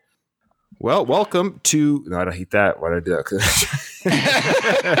Well, welcome to... No, I don't hate that. Why did I do that?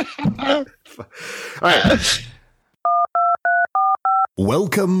 All right.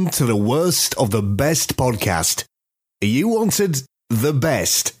 Welcome to the worst of the best podcast. You wanted the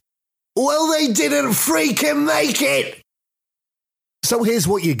best. Well, they didn't freaking make it. So here's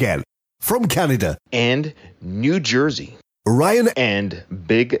what you get. From Canada. And New Jersey. Ryan. And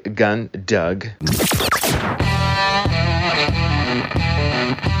Big Gun Doug.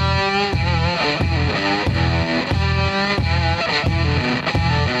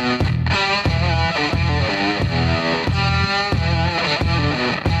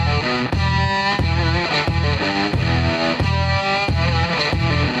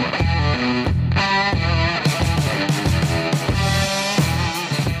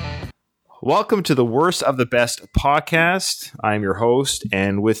 Welcome to the Worst of the Best podcast. I'm your host,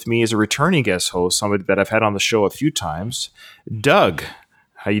 and with me is a returning guest host, somebody that I've had on the show a few times, Doug.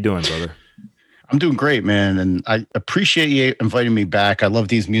 How you doing, brother? I'm doing great, man, and I appreciate you inviting me back. I love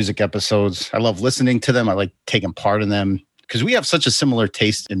these music episodes. I love listening to them. I like taking part in them because we have such a similar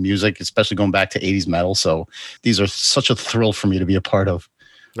taste in music, especially going back to 80s metal. So these are such a thrill for me to be a part of.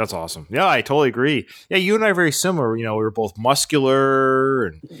 That's awesome. Yeah, I totally agree. Yeah, you and I are very similar. You know, we were both muscular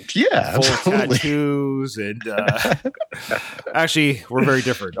and full of tattoos, and actually, we're very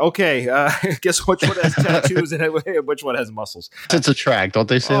different. Okay, guess which one has tattoos and which one has muscles? It's a track, don't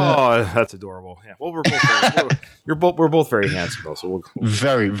they say that? Oh, that's adorable. Yeah. Well, we're both very handsome, though. So we'll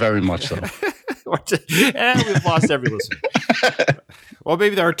very, very much so. And we've lost every listener. Well,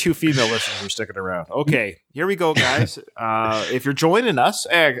 maybe there are two female listeners who are sticking around. Okay, here we go, guys. If you're joining us,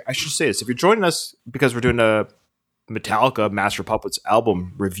 I should say this. If you're joining us because we're doing a Metallica Master Puppets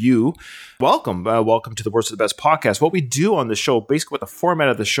album review, welcome. Welcome to the Worst of the Best podcast. What we do on the show, basically what the format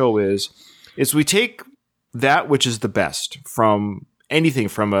of the show is we take that which is the best from anything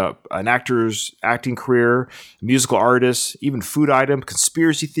from an actor's acting career, musical artist, even food item,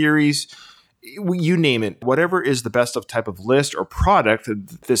 conspiracy theories, you name it, whatever is the best of type of list or product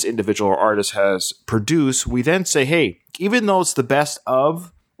that this individual or artist has produced, we then say, hey, even though it's the best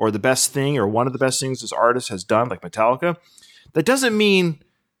of, or the best thing, or one of the best things this artist has done, like Metallica, that doesn't mean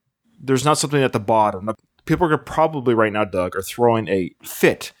there's not something at the bottom. People are probably right now, Doug, are throwing a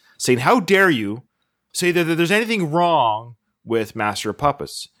fit, saying, how dare you say that there's anything wrong with Master of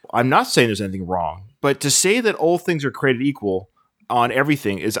Puppets? I'm not saying there's anything wrong, but to say that all things are created equal on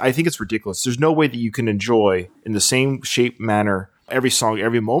everything is, I think it's ridiculous. There's no way that you can enjoy in the same shape, manner, every song,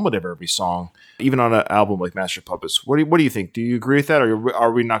 every moment of every song, even on an album like Master of Puppets. What do you think? Do you agree with that, or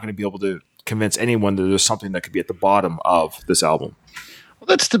are we not going to be able to convince anyone that there's something that could be at the bottom of this album? Well,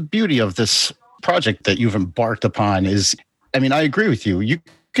 that's the beauty of this project that you've embarked upon is, I mean, I agree with you. You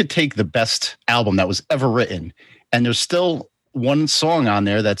could take the best album that was ever written, and there's still one song on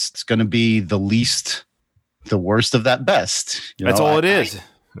there that's going to be the worst of that best. That's all it is.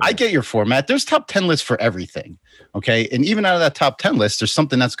 I get your format. There's top 10 lists for everything. Okay. And even out of that top 10 list, there's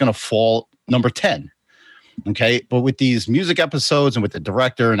something that's going to fall number 10. Okay. But with these music episodes and with the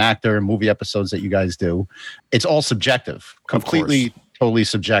director and actor and movie episodes that you guys do, it's all subjective, completely, totally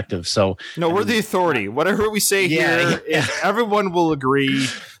subjective. So no, we're the authority. Whatever we say here, everyone will agree.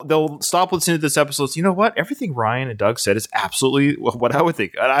 They'll stop listening to this episode. So you know what? Everything Ryan and Doug said is absolutely what I would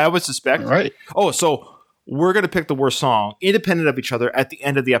think. I would suspect. Right. Oh, so we're going to pick the worst song independent of each other at the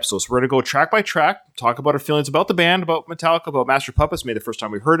end of the episode. So we're going to go track by track, talk about our feelings about the band, about Metallica, about Master Puppets, maybe the first time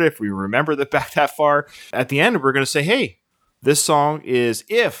we heard it, if we remember that back that far. At the end, we're going to say, hey, this song is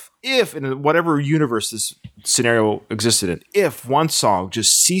if in whatever universe this scenario existed in, if one song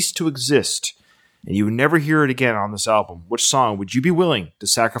just ceased to exist and you would never hear it again on this album, which song would you be willing to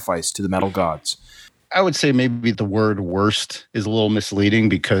sacrifice to the metal gods? I would say maybe the word worst is a little misleading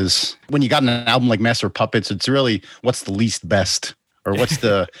because when you got an album like Master of Puppets, it's really what's the least best or what's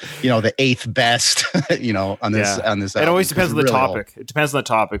the, the eighth best, on this album. It always depends on the topic. It depends on the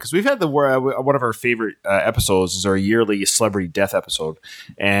topic because we've had one of our favorite episodes is our yearly celebrity death episode.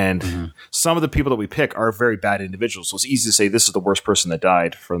 And some of the people that we pick are very bad individuals. So it's easy to say this is the worst person that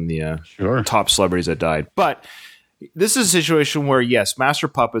died from the top celebrities that died. But this is a situation where, yes, Master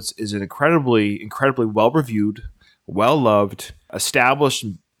Puppets is an incredibly, incredibly well-reviewed, well-loved, established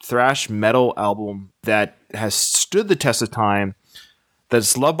thrash metal album that has stood the test of time,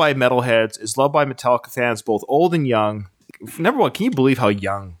 that's loved by metalheads, is loved by Metallica fans, both old and young. Number one, can you believe how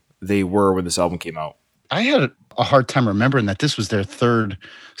young they were when this album came out? I had a hard time remembering that this was their third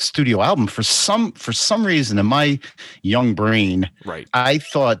studio album. For some reason in my young brain, right, I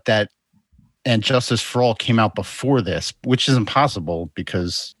thought that And Justice for All came out before this, which is impossible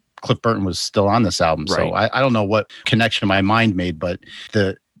because Cliff Burton was still on this album. Right. So I don't know what connection my mind made, but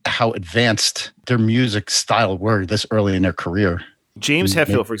the how advanced their music style were this early in their career. James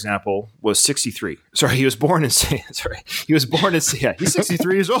Hetfield, for example, was 63. Sorry, he was born in. Yeah, he's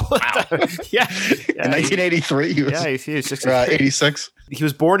 63 years old. Wow. yeah, in 1983. He was, he was 63. 86. He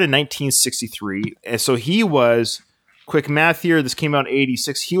was born in 1963, and so he was. Quick math here. This came out in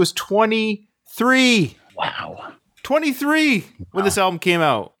 86. He was 23. Wow, 23 when this album came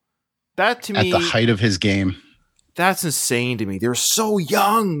out. That to me, at the height of his game. That's insane to me. They were so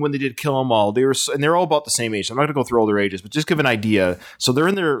young when they did Kill 'Em All. And they're all about the same age. I'm not going to go through all their ages, but just give an idea. So they're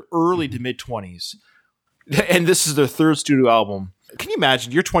in their early to mid 20s, and this is their third studio album. Can you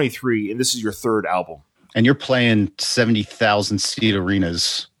imagine? You're 23, and this is your third album, and you're playing 70,000 seat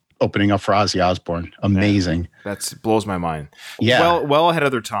arenas, opening up for Ozzy Osbourne. Amazing. That blows my mind. Yeah, well ahead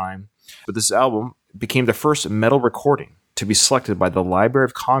of their time. But this album became the first metal recording to be selected by the Library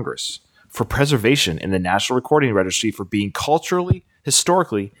of Congress for preservation in the National Recording Registry for being culturally,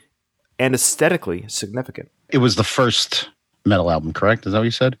 historically, and aesthetically significant. It was the first metal album, correct? Is that what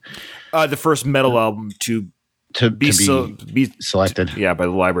you said? The first metal album to be selected. Yeah, by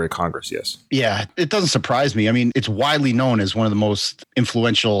the Library of Congress, yes. Yeah, it doesn't surprise me. I mean, it's widely known as one of the most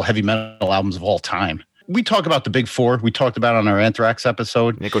influential heavy metal albums of all time. We talk about the big four. We talked about on our Anthrax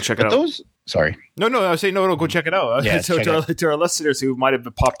episode. Yeah, go check it out. Sorry. No, I was saying no, go check it out. Yeah, so to our listeners who might have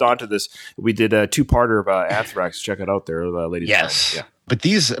popped onto this, we did a two-parter of Anthrax. Check it out there, ladies. Yes. Yeah. But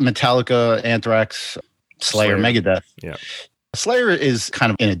these Metallica, Anthrax, Slayer, Megadeth. Yeah. Slayer is kind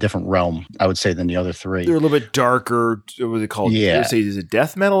of in a different realm, I would say, than the other three. They're a little bit darker. What are they called? Yeah. Is it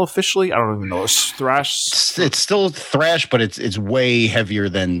death metal officially? I don't even know. It's thrash. It's still thrash, but it's way heavier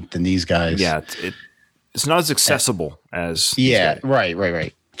than these guys. Yeah. It's not as accessible as. Yeah.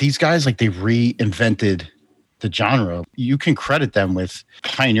 Right. These guys, like, they reinvented the genre. You can credit them with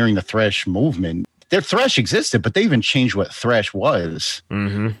pioneering the thrash movement. Their thrash existed, but they even changed what thrash was.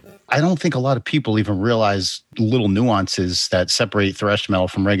 Mm-hmm. I don't think a lot of people even realize little nuances that separate thrash metal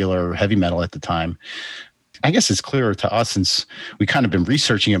from regular heavy metal at the time. I guess it's clearer to us since we kind of been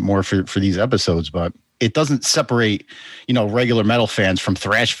researching it more for these episodes, but it doesn't separate, regular metal fans from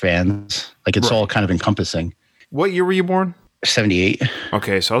thrash fans. Like, it's all kind of encompassing. What year were you born? 78.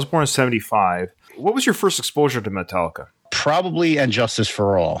 Okay, so I was born in 75. What was your first exposure to Metallica? Probably And Justice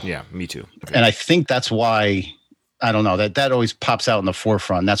for All. Yeah, me too. Okay. And I think that's why, I don't know, that always pops out in the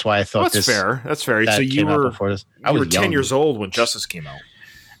forefront. That's why I thought that's fair. That's fair. So you were 10 years old when Justice came out.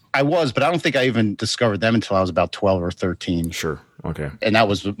 I was, but I don't think I even discovered them until I was about 12 or 13. Sure. Okay. And that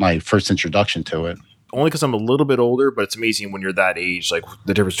was my first introduction to it. Only because I'm a little bit older, but it's amazing when you're that age, like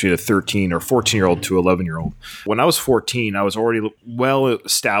the difference between a 13 or 14-year-old to 11-year-old. When I was 14, I was already well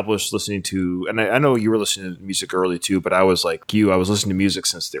established listening to, and I know you were listening to music early too, but I was like you, I was listening to music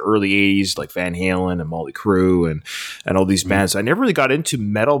since the early 80s, like Van Halen and Motley Crue and all these bands. I never really got into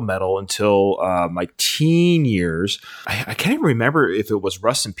metal until my teen years. I can't even remember if it was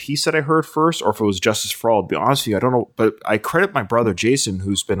Rust in Peace that I heard first or if it was Justice for All. To be honest with you, I don't know, but I credit my brother Jason,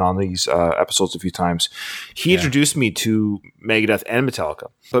 who's been on these episodes a few times. He introduced me to Megadeth and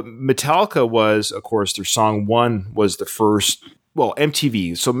Metallica. But Metallica was, of course, their song One was the first,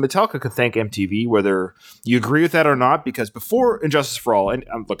 MTV. So Metallica could thank MTV, whether you agree with that or not, because before Injustice for All, and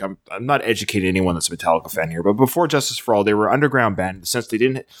look, I'm not educating anyone that's a Metallica fan here, but before Justice for All, they were an underground band in the sense they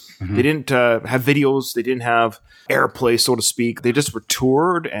didn't have videos, they didn't have airplay, so to speak. They just were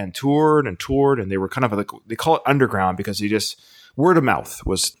toured, and they were kind of like, they call it underground because they just... Word of mouth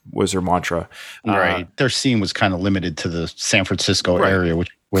was their mantra. Right. Their scene was kind of limited to the San Francisco area,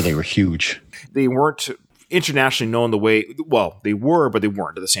 where they were huge. They weren't internationally known the way, they were, but they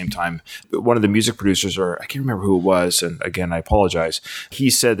weren't at the same time. One of the music producers, or I can't remember who it was, and again, I apologize, he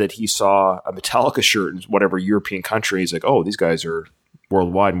said that he saw a Metallica shirt in whatever European country. He's like, oh, these guys are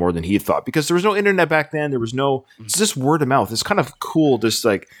worldwide more than he thought. Because there was no internet back then. There was no, it's just word of mouth. It's kind of cool, just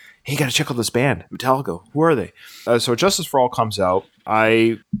like, hey, you got to check out this band, Metallica. Who are they? So Justice for All comes out.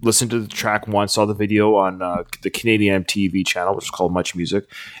 I listened to the track once, saw the video on the Canadian MTV channel, which is called Much Music.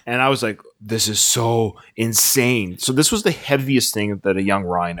 And I was like, this is so insane. So this was the heaviest thing that a young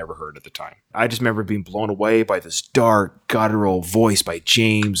Ryan ever heard at the time. I just remember being blown away by this dark, guttural voice by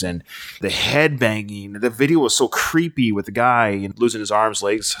James and the head banging. The video was so creepy with the guy and losing his arms,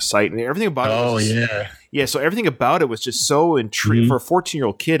 legs, sight, and everything about it. Oh, yeah. Yeah, so everything about it was just so intriguing. For a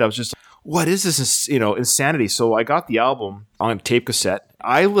 14-year-old kid, I was just, what is this, insanity? So I got the album on tape cassette.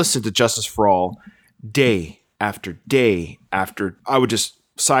 I listened to Justice for All day after day after. I would just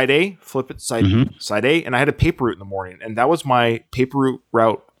side A, flip it, side A, and I had a paper route in the morning. And that was my paper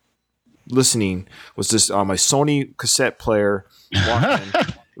route listening, was just on my Sony cassette player.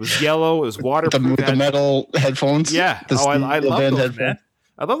 It was yellow, it was waterproof. With the metal headphones? Yeah. I love those, man.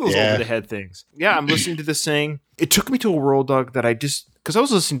 I love those over the head things. Yeah, I'm listening to this thing. It took me to a world, Doug, that I just, because I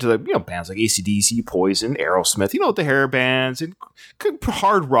was listening to bands like AC/DC, Poison, Aerosmith, the hair bands and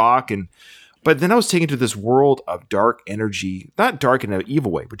hard rock, but then I was taken to this world of dark energy, not dark in an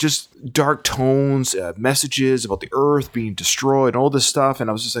evil way, but just dark tones, messages about the earth being destroyed, all this stuff. And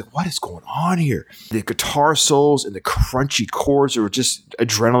I was just like, what is going on here? The guitar solos and the crunchy chords were just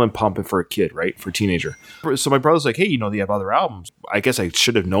adrenaline pumping for a kid, right? For a teenager. So my brother's like, hey, they have other albums. I guess I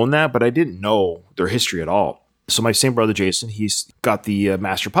should have known that, but I didn't know their history at all. So my same brother, Jason, he's got the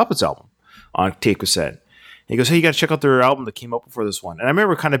Master Puppets album on tape cassette. He goes, hey, you got to check out their album that came out before this one. And I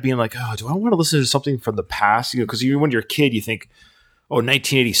remember kind of being like, oh, do I want to listen to something from the past? Because when you're a kid, you think,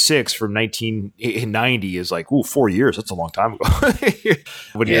 1986 from 1990 is like, 4 years. That's a long time ago.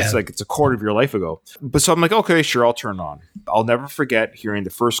 But it's like, it's a quarter of your life ago. But so I'm like, okay, sure, I'll turn it on. I'll never forget hearing the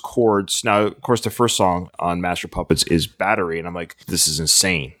first chords. Now, of course, the first song on Master Puppets is Battery. And I'm like, this is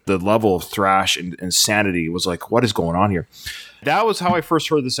insane. The level of thrash and insanity was like, what is going on here? That was how I first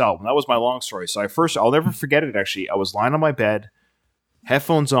heard this album. That was my long story. So I'll never forget it, actually. I was lying on my bed,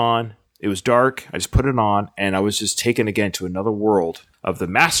 headphones on. It was dark. I just put it on, and I was just taken again to another world of the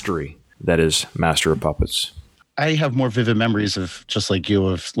mastery that is Master of Puppets. I have more vivid memories of, just like you,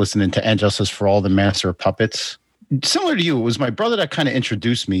 of listening to And Justice for All, the Master of Puppets. Similar to you, it was my brother that kind of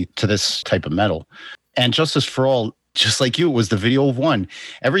introduced me to this type of metal. And Justice for All, just like you, it was the video of one.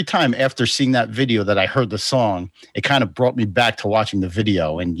 Every time after seeing that video that I heard the song, it kind of brought me back to watching the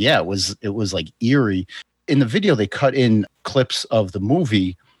video. And yeah, it was like eerie. In the video, they cut in clips of the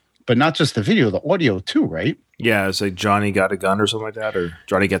movie, but not just the video, the audio too, right? Yeah, it's like Johnny Got a Gun or something like that, or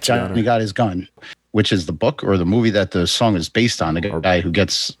Johnny Got His Gun, which is the book or the movie that the song is based on. It's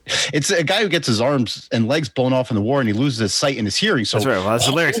a guy who gets his arms and legs blown off in the war, and he loses his sight and his hearing. So that's right. Well, that's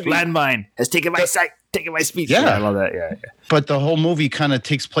the lyrics. Landmine has taken my sight, taken my speech. Yeah, I love that. Yeah. But the whole movie kind of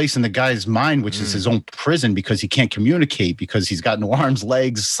takes place in the guy's mind, which is his own prison, because he can't communicate because he's got no arms,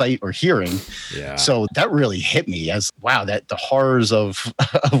 legs, sight, or hearing. Yeah. So that really hit me as, wow, that the horrors of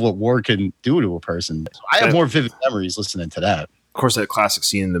what war can do to a person. So I have more vivid memories listening to that. Of course, that classic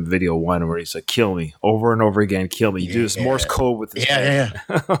scene in the video one where he's like, kill me over and over again, kill me. You do this Morse code with this.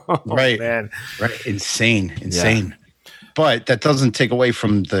 Right, man. Right. Insane. Yeah. But that doesn't take away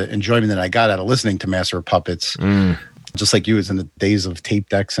from the enjoyment that I got out of listening to Master of Puppets. Just like you, was in the days of tape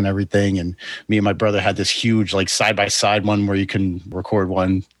decks and everything. And me and my brother had this huge, like, side-by-side one where you can record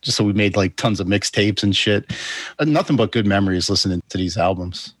one. Just so we made, like, tons of mixtapes and shit. Nothing but good memories listening to these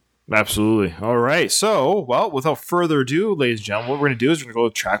albums. Absolutely. All right. So, well, without further ado, ladies and gentlemen, what we're going to do is we're going to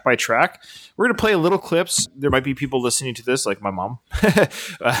go track by track. We're going to play little clips. There might be people listening to this, like my mom,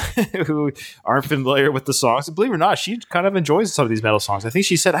 who aren't familiar with the songs. And believe it or not, she kind of enjoys some of these metal songs. I think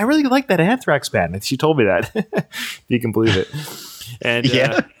she said, I really like that Anthrax band. She told me that, if you can believe it. And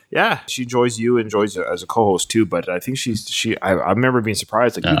she enjoys you, enjoys you as a co-host too. But I think I remember being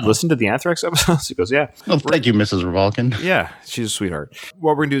surprised. Like, you listened to the Anthrax episodes? She goes, yeah. Well, thank you, Mrs. Revolkin. Yeah, she's a sweetheart.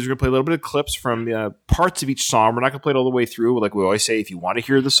 What we're gonna do is we're gonna play a little bit of clips from parts of each song. We're not gonna play it all the way through. Like we always say, if you want to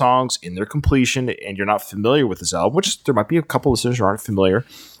hear the songs in their completion and you're not familiar with this album, which there might be a couple of listeners who aren't familiar,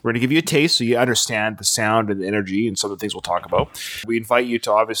 we're gonna give you a taste so you understand the sound and the energy and some of the things we'll talk about. We invite you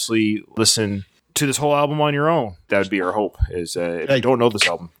to obviously listen to this whole album on your own. That would be our hope. Is if you don't know this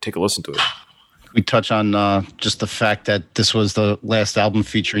album, take a listen to it. We touch on just the fact that this was the last album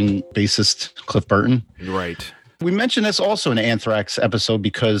featuring bassist Cliff Burton. Right. We mentioned this also in the Anthrax episode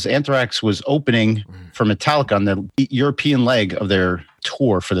because Anthrax was opening for Metallica on the European leg of their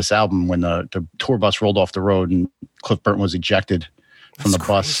tour for this album when the tour bus rolled off the road and Cliff Burton was ejected from the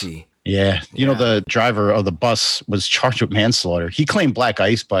bus. Yeah. You know, the driver of the bus was charged with manslaughter. He claimed black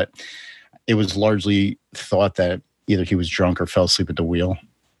ice, but it was largely thought that either he was drunk or fell asleep at the wheel.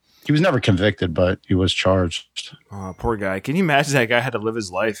 He was never convicted, but he was charged. Oh, poor guy. Can you imagine that guy had to live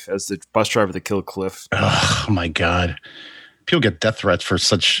his life as the bus driver that killed Cliff? Oh, my God. People get death threats for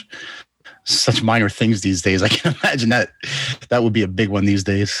such minor things these days. I can imagine that would be a big one these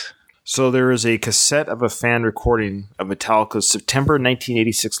days. So there is a cassette of a fan recording of Metallica's September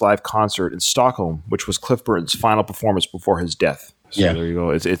 1986 live concert in Stockholm, which was Cliff Burton's final performance before his death. So there you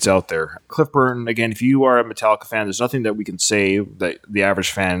go. It's out there. Cliff Burton, again, if you are a Metallica fan, there's nothing that we can say that the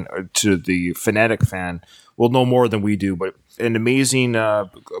average fan to the fanatic fan will know more than we do. But an amazing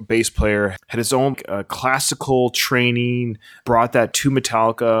bass player, had his own classical training, brought that to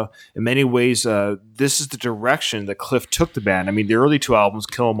Metallica. In many ways, this is the direction that Cliff took the band. I mean, the early two albums,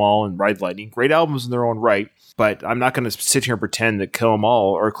 Kill 'Em All and Ride Lightning, great albums in their own right. But I'm not going to sit here and pretend that Kill 'Em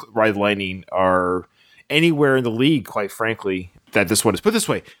All or Ride Lightning are anywhere in the league, quite frankly, that this one is. Put it this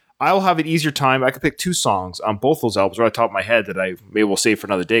way, I'll have an easier time. I could pick 2 songs on both those albums right on top of my head that I maybe will save for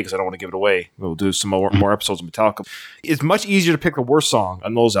another day because I don't want to give it away. We'll do some more episodes of Metallica. It's much easier to pick the worst song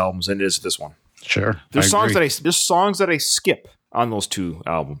on those albums than it is this one. Sure. There's songs that I skip on those 2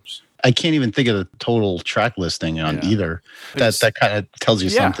 albums. I can't even think of the total track listing on either. That kind of tells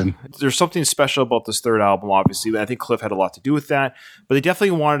you something. There's something special about this third album, obviously. I think Cliff had a lot to do with that. But they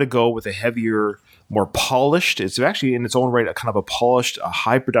definitely wanted to go with a heavier, more polished. It's actually in its own right a kind of a polished, a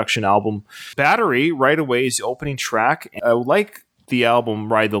high production album. Battery, right away, is the opening track. I like the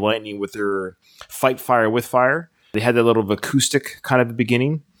album Ride the Lightning with their Fight Fire with Fire. They had that little acoustic kind of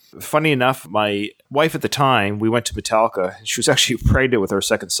beginning. Funny enough, my wife at the time, we went to Metallica. She was actually pregnant with our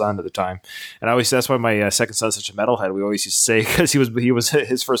second son at the time, and that's why my second son's such a metalhead. We always used to say because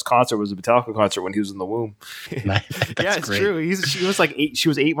his first concert was a Metallica concert when he was in the womb. Yeah, it's great. True. She was like 8. She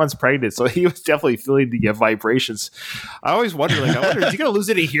was 8 months pregnant, so he was definitely feeling the vibrations. I always wonder, is he going to lose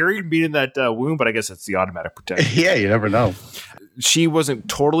any hearing being in that womb? But I guess that's the automatic protection. Yeah, you never know. She wasn't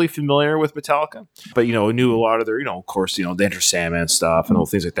totally familiar with Metallica, but, knew a lot of their, of course, the Enter Sandman stuff and all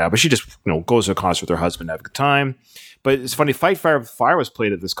things like that. But she just, goes to a concert with her husband to have a good time. But it's funny, Fight Fire with Fire was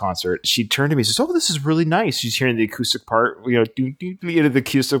played at this concert. She turned to me and says, "Oh, this is really nice." She's hearing the acoustic part, the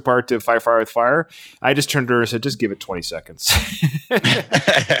acoustic part to Fight Fire with Fire. I just turned to her and said, "Just give it 20 seconds."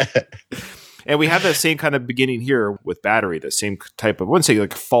 And we have that same kind of beginning here with Battery, the same type of, I wouldn't say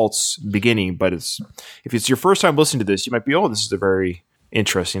like false beginning, but if it's your first time listening to this, you might be, this is a very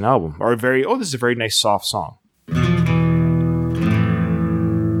interesting album, or this is a very nice soft song. It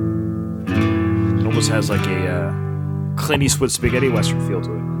almost has like a Clint Eastwood spaghetti western feel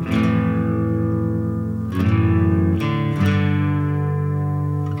to it.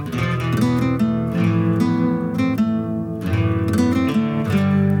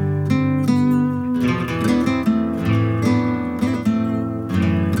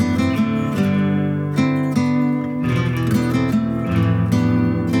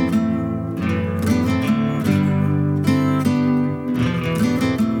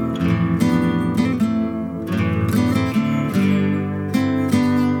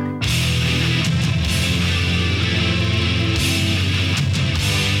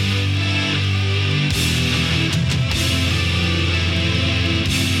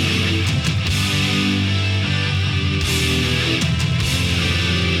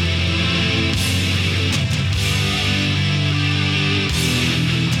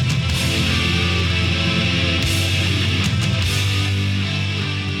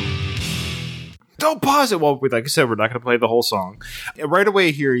 Don't pause it. Well, like I said, we're not going to play the whole song. Right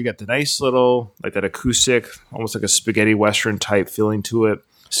away here, you got the nice little, like that acoustic, almost like a spaghetti western type feeling to it.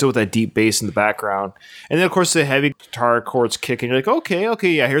 Still with that deep bass in the background. And then, of course, the heavy guitar chords kick, and you're like,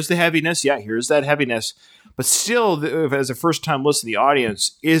 okay, yeah, here's the heaviness. Yeah, here's that heaviness. But still, as a first-time listen, the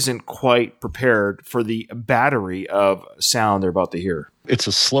audience isn't quite prepared for the battery of sound they're about to hear. It's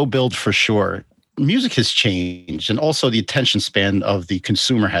a slow build for sure. Music has changed, and also the attention span of the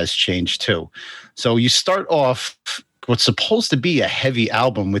consumer has changed too. So you start off what's supposed to be a heavy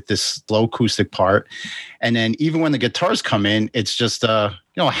album with this low acoustic part, and then even when the guitars come in, it's just a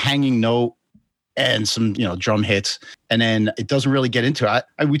hanging note and some drum hits, and then it doesn't really get into it.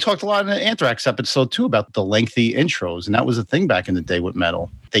 We talked a lot in the Anthrax episode too about the lengthy intros, and that was a thing back in the day with metal.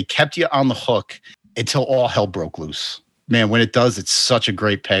 They kept you on the hook until all hell broke loose. Man, when it does, it's such a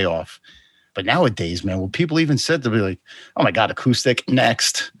great payoff. But nowadays, man, when people even said, they'll be like, "Oh my God, acoustic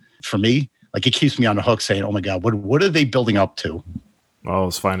next." For me, like, it keeps me on the hook saying, "Oh my God, what are they building up to?" Well,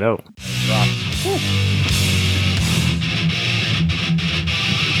 let's find out.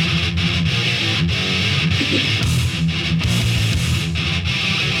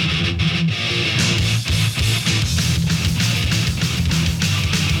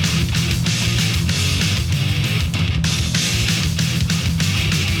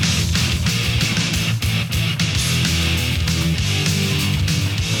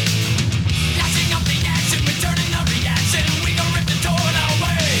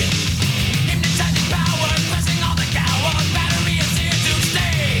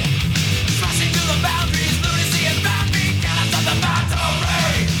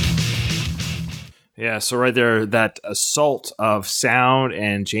 Yeah, so right there, that assault of sound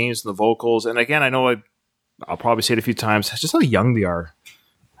and James and the vocals. And again, I know I'll probably say it a few times, just how young they are.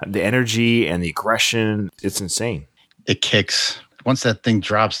 The energy and the aggression, it's insane. It kicks. Once that thing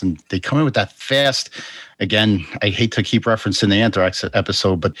drops and they come in with that fast, again, I hate to keep referencing the Anthrax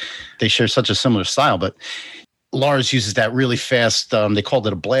episode, but they share such a similar style. But Lars uses that really fast, they called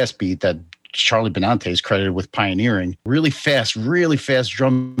it a blast beat that Charlie Benante is credited with pioneering. Really fast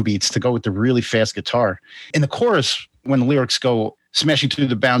drum beats to go with the really fast guitar. In the chorus, when the lyrics go, Smashing Through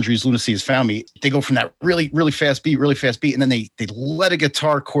the Boundaries, Lunacy Has Found Me, they go from that really, really fast beat, and then they let a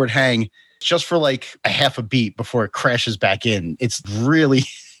guitar chord hang just for like a half a beat before it crashes back in. It's really,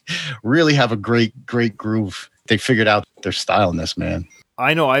 really have a great, great groove. They figured out their style in this, man.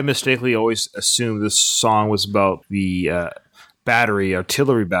 I know I mistakenly always assumed this song was about the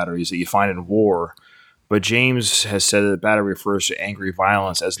artillery batteries that you find in war. But James has said that battery refers to angry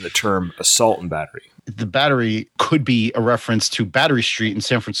violence, as in the term assault and battery. The battery could be a reference to Battery Street in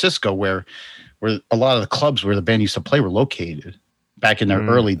San Francisco, where a lot of the clubs where the band used to play were located back in their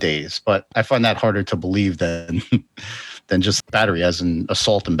early days. But I find that harder to believe than just battery, as in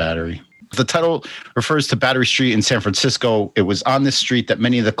assault and battery. The title refers to Battery Street in San Francisco. It was on this street that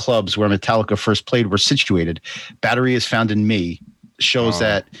many of the clubs where Metallica first played were situated. Battery is Found in Me shows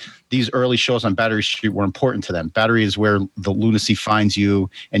that these early shows on Battery Street were important to them. Battery is where the lunacy finds you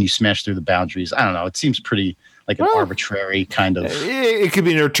and you smash through the boundaries. I don't know. It seems pretty like an arbitrary kind of... It could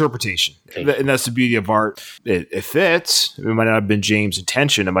be an interpretation. Okay. And that's the beauty of art. It fits. It might not have been James'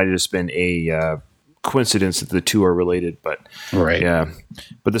 intention. It might have just been a coincidence that the two are related. But yeah.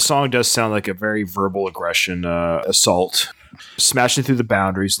 But the song does sound like a very verbal aggression, assault. Smashing through the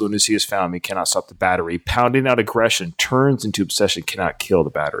boundaries, lunacy has found me, cannot stop the battery. Pounding out aggression turns into obsession, cannot kill the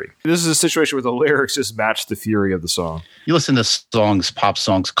battery. This is a situation where the lyrics just match the fury of the song. You listen to songs, pop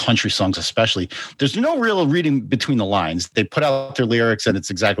songs, country songs especially, there's no real reading between the lines. They put out their lyrics and it's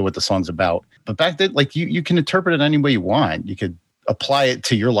exactly what the song's about. But back then, like you can interpret it any way you want. You could apply it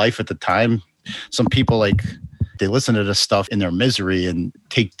to your life at the time. Some people, like, they listen to this stuff in their misery and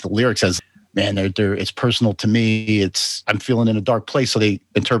take the lyrics as, man, it's personal to me. I'm feeling in a dark place. So they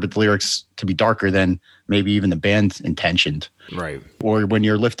interpret the lyrics to be darker than maybe even the band intentioned. Right. Or when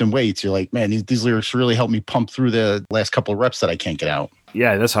you're lifting weights, you're like, man, these lyrics really help me pump through the last couple of reps that I can't get out.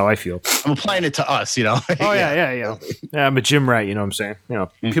 Yeah, that's how I feel. I'm applying it to us, you know? Oh, yeah. Yeah, I'm a gym rat, you know what I'm saying? You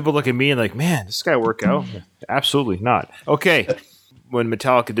know, people look at me and like, man, this guy work out? Absolutely not. Okay. When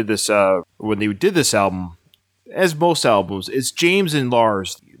Metallica did this, when they did this album, as most albums, it's James and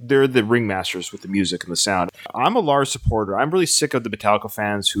Lars. They're the ringmasters with the music and the sound. I'm a Lars supporter. I'm really sick of the Metallica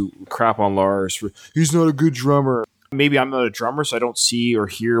fans who crap on Lars for, he's not a good drummer. Maybe I'm not a drummer, so I don't see or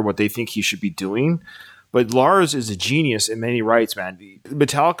hear what they think he should be doing. But Lars is a genius in many rights, man.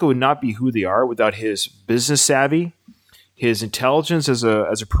 Metallica would not be who they are without his business savvy, his intelligence as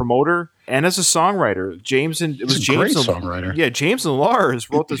a promoter, and as a songwriter. James and songwriter. Yeah, James and Lars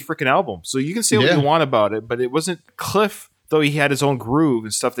wrote this freaking album. So you can say what you want about it, but it wasn't Cliff. Though he had his own groove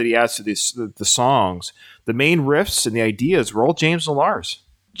and stuff that he adds to the songs, the main riffs and the ideas were all James and Lars.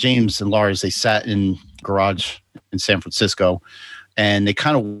 James and Lars, they sat in garage in San Francisco and they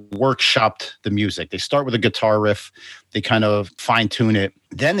kind of workshopped the music. They start with a guitar riff. They kind of fine tune it.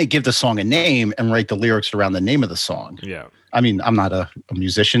 Then they give the song a name and write the lyrics around the name of the song. Yeah. I mean, I'm not a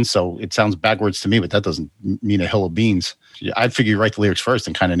musician, so it sounds backwards to me, but that doesn't mean a hill of beans. I'd figure you write the lyrics first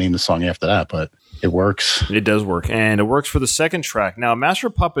and kind of name the song after that, but it works. It does work, and it works for the second track. Now, Master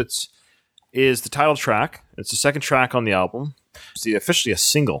of Puppets is the title track. It's the second track on the album. It's officially a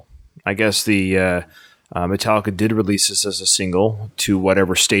single. I guess the Metallica did release this as a single to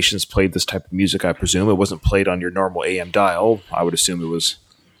whatever stations played this type of music, I presume. It wasn't played on your normal AM dial. I would assume it was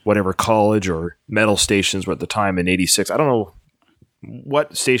whatever college or metal stations were at the time in 86. I don't know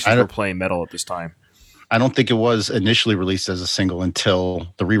what stations were playing metal at this time. I don't think it was initially released as a single until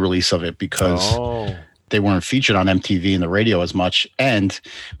the re-release of it because they weren't featured on MTV and the radio as much. And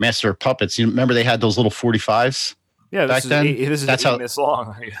Master of Puppets, you remember they had those little 45s? Yeah, back then. This is 8 minutes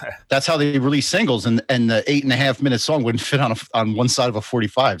long. That's how they released singles, and the 8.5 minute song wouldn't fit on one side of a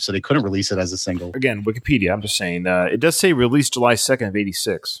 45, so they couldn't release it as a single. Again, Wikipedia. I'm just saying it does say released July 2nd of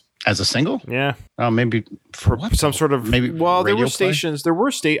 86 as a single. Yeah, maybe for some sort of maybe. Well, there were play? Stations. There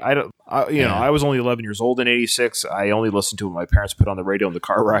were I was only 11 years old in 86. I only listened to what my parents put on the radio in the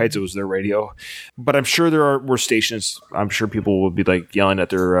car rides. It was their radio, but I'm sure were stations. I'm sure people would be like yelling at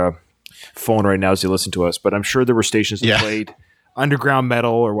their phone right now as they listen to us, but I'm sure there were stations that played underground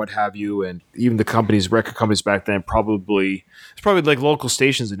metal or what have you, and even the record companies back then it's probably like local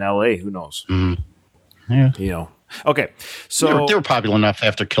stations in LA. Who knows? Mm-hmm. Yeah, you know. Okay, so they were popular enough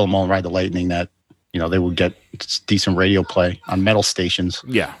after Kill 'Em All and Ride the Lightning that they would get decent radio play on metal stations.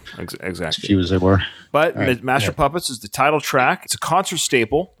 Yeah, exactly. As few as they were. But Master Puppets is the title track. It's a concert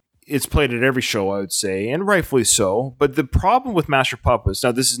staple. It's played at every show, I would say, and rightfully so. But the problem with Master Puppets,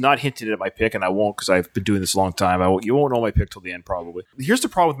 now this is not hinted at my pick, and I won't because I've been doing this a long time. You won't know my pick till the end, probably. Here's the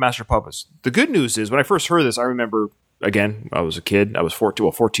problem with Master Puppets. The good news is, when I first heard this, I remember again, I was a kid. I was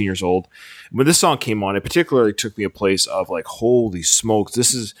 14 years old. When this song came on, it particularly took me a place of like, holy smokes.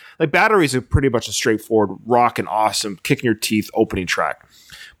 This is like Batteries are pretty much a straightforward rock and awesome, kicking your teeth opening track.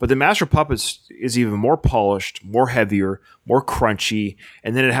 But the Master of Puppets is even more polished, more heavier, more crunchy.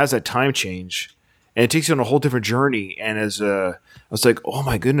 And then it has that time change. And it takes you on a whole different journey. And I was like, oh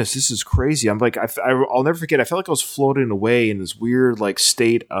my goodness, this is crazy. I'm like, I'll never forget. I felt like I was floating away in this weird like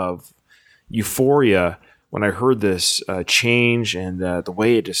state of euphoria when I heard this change and the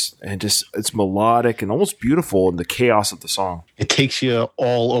way it's melodic and almost beautiful in the chaos of the song. It takes you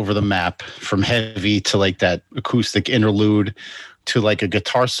all over the map, from heavy to like that acoustic interlude to like a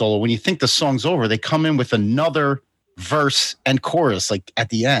guitar solo. When you think the song's over, they come in with another verse and chorus like at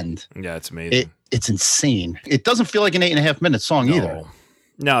the end. Yeah, it's amazing. It's insane. It doesn't feel like an 8.5 minute song either.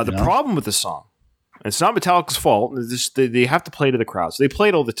 No, the problem with the song, it's not Metallica's fault. They have to play to the crowd. So they play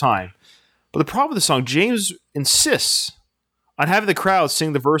it all the time. But the problem with the song, James insists on having the crowd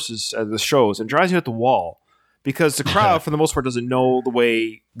sing the verses at the shows and drives you at the wall because the crowd, for the most part, doesn't know the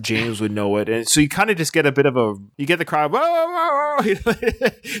way James would know it. And so you kind of just get a bit of you get the crowd, whoa, whoa, whoa.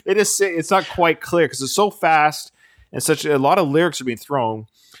 They just say it's not quite clear because it's so fast and a lot of lyrics are being thrown.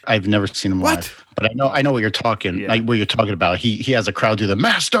 I've never seen him live, but I know what you're talking. Like what you're talking about. He has a crowd do the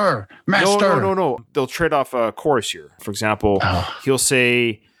master. No. They'll trade off a chorus here. For example, he'll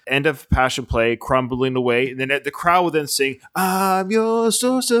say, "End of passion play, crumbling away," and then the crowd will then sing, "I'm your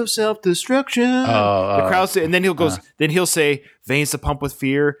source of self-destruction." The crowd say, and then he'll say, "Veins to pump with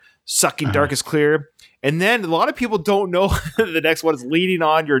fear, sucking darkest clear." And then a lot of people don't know the next one is "Leaning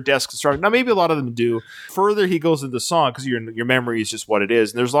on your desk construction." Now, maybe a lot of them do. Further, he goes into the song because your memory is just what it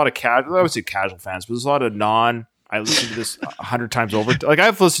is. And there's a lot of I would say casual fans, but there's a lot of I listened to this 100 times over. Like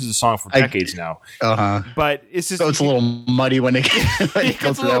I've listened to the song for decades now. But it's just it's a little muddy when it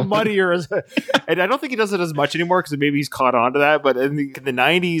gets a little muddier. And I don't think he does it as much anymore because maybe he's caught on to that. But in the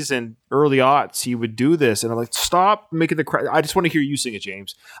 90s and early aughts, he would do this, and I'm like, stop making the crowd. I just want to hear you sing it,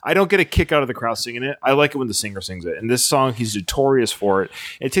 James. I don't get a kick out of the crowd singing it. I like it when the singer sings it. And this song, he's notorious for it.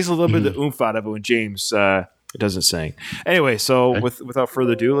 It takes a little bit of the oomph out of it when James doesn't sing. Anyway, so without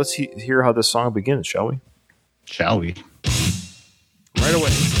further ado, let's hear how this song begins, shall we? Shall we? Right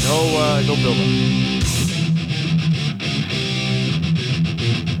away. No build up.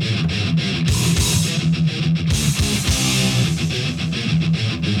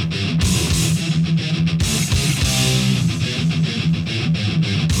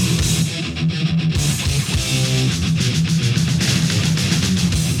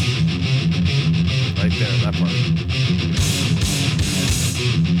 Right there, that part.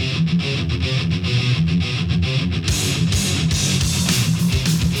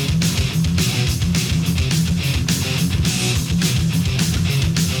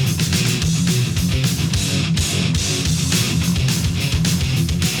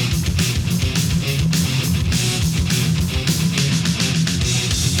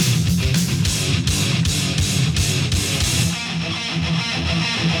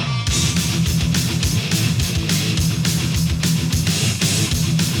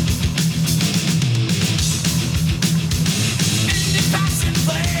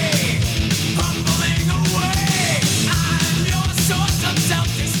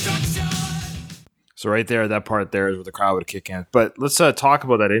 So right there, that part there is where the crowd would kick in. But let's talk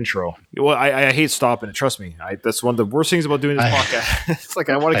about that intro. Well, I hate stopping it. Trust me. That's one of the worst things about doing this podcast. It's like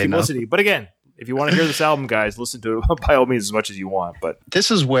I want to keep listening. But again, if you want to hear this album, guys, listen to it by all means as much as you want. But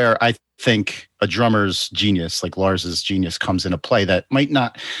this is where I think a drummer's genius, like Lars's genius, comes into play. That might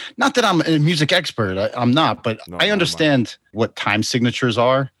not that I'm a music expert. I'm not, but I understand what time signatures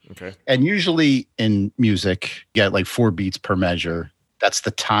are. Okay. And usually in music, you get like 4 beats per measure. That's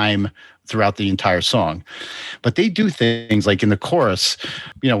the time throughout the entire song. But they do things like in the chorus,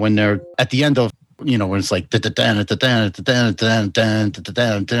 when they're at the end of, when it's like that's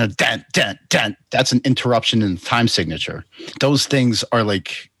an interruption in the time signature. Those things are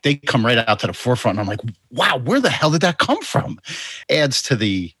like, they come right out to the forefront. And I'm like, wow, where the hell did that come from? Adds to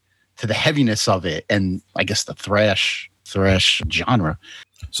the heaviness of it, and I guess the thrash genre.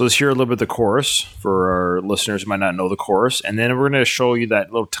 So let's hear a little bit of the chorus for our listeners who might not know the chorus, and then we're going to show you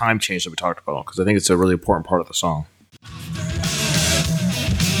that little time change that we talked about, because I think it's a really important part of the song.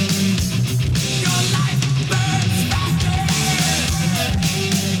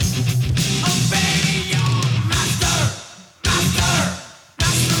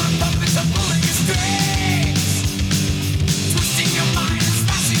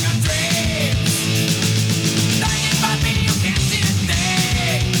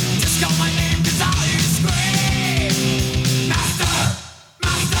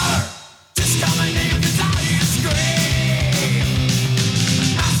 Just call my name 'cause all you scream.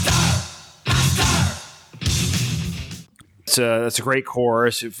 That's a great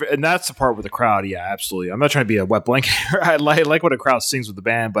chorus, and that's the part with the crowd. Yeah, absolutely. I'm not trying to be a wet blanket. I like when a crowd sings with the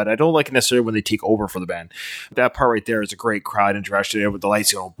band, but I don't like it necessarily when they take over for the band. That part right there is a great crowd interaction with the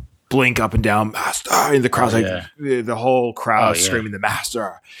lights, blink up and down, master, and the crowd's the whole crowd screaming the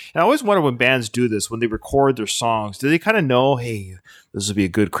master. And I always wonder when bands do this, when they record their songs, do they kind of know, hey, this will be a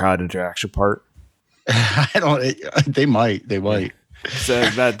good crowd interaction part? I don't. They might. So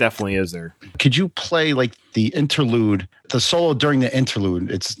that definitely is there. Could you play like the interlude, the solo during the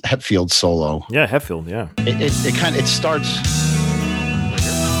interlude? It's Hetfield's solo. Yeah, Hetfield. Yeah. It starts.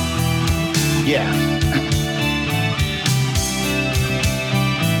 Yeah.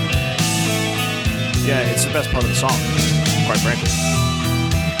 Yeah, it's the best part of the song, quite frankly.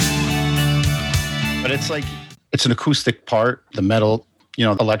 But it's an acoustic part, the metal,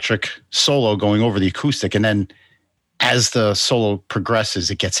 electric solo going over the acoustic, and then as the solo progresses,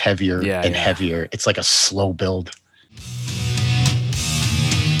 it gets heavier and heavier. It's like a slow build.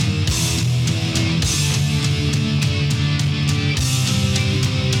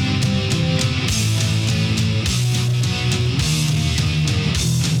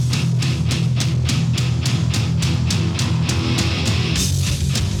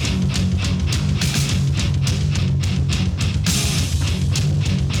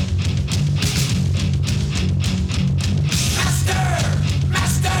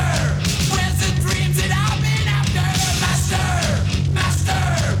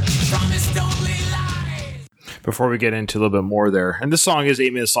 Before we get into a little bit more there, and this song is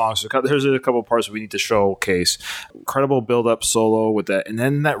 8-minute long, so there's a couple of parts we need to showcase. Incredible build-up solo with that, and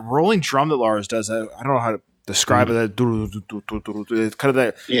then that rolling drum that Lars does. I don't know how to describe it. It's kind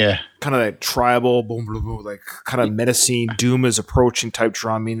of that tribal, boom, boom, boom, like kind of menacing, doom is approaching type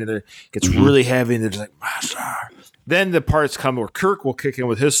drumming, and it gets really heavy, and they're just like master. Then the parts come where Kirk will kick in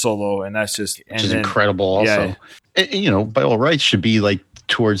with his solo, and that's just incredible. Also, by all rights, should be like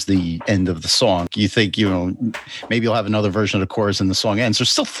towards the end of the song. You think, maybe you'll have another version of the chorus and the song ends. There's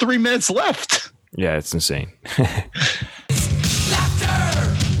still 3 minutes left. Yeah, it's insane.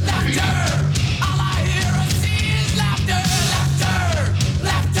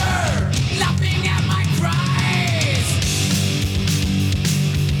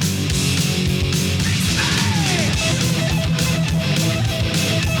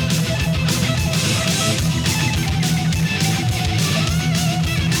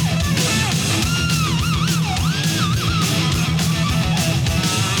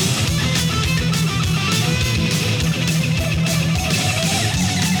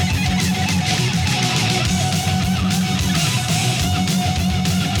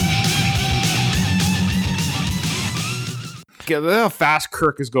 Look how fast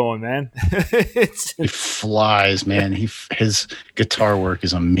Kirk is going, man. He flies, man. His guitar work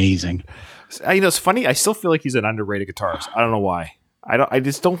is amazing. It's funny. I still feel like he's an underrated guitarist. I don't know why. I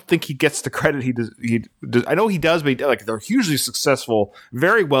just don't think he gets the credit he does. I know he does, but they're hugely successful,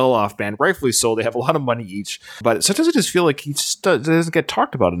 very well off band, rightfully so. They have a lot of money each, but sometimes I just feel like he just doesn't get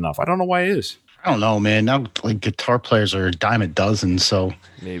talked about enough. I don't know why it is. I don't know, man. Now, guitar players are a dime a dozen, so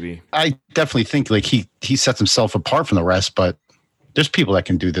maybe I definitely think he sets himself apart from the rest. But there's people that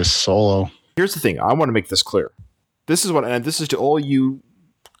can do this solo. Here's the thing: I want to make this clear. This is to all you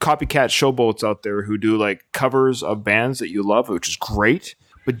copycat showboats out there who do covers of bands that you love, which is great.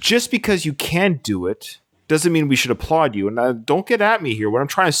 But just because you can do it doesn't mean we should applaud you. And don't get at me here. What I'm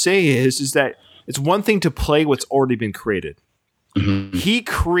trying to say is that it's one thing to play what's already been created. Mm-hmm. He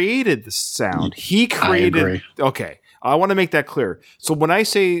created the sound. He created. I agree. Okay, I want to make that clear. So when I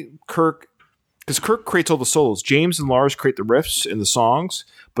say Kirk, because Kirk creates all the solos, James and Lars create the riffs and the songs,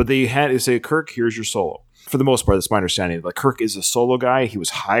 but they had to say, Kirk, here's your solo. For the most part, that's my understanding. Kirk is a solo guy. He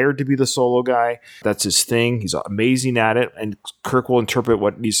was hired to be the solo guy. That's his thing. He's amazing at it, and Kirk will interpret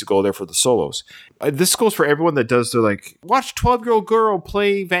what needs to go there for the solos. This goes for everyone that does the watch 12-year-old girl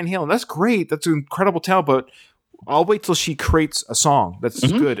play Van Halen. That's great. That's an incredible talent, but I'll wait till she creates a song that's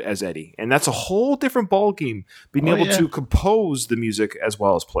as good as Eddie. And that's a whole different ballgame, being able to compose the music as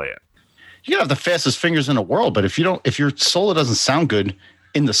well as play it. You can have the fastest fingers in the world, but if your solo doesn't sound good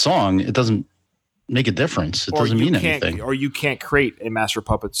in the song, it doesn't make a difference. It doesn't mean anything. Or you can't create a Master of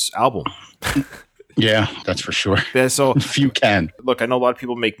Puppets album. Yeah, that's for sure. Yeah, so if you can. Look, I know a lot of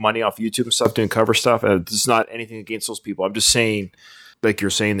people make money off YouTube and stuff doing cover stuff. This is not anything against those people. I'm just saying, like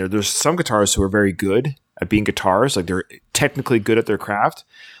you're saying there's some guitarists who are very good at being guitarists. They're technically good at their craft,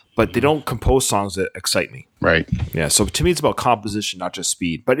 but they don't compose songs that excite me. Right. Yeah. So to me, it's about composition, not just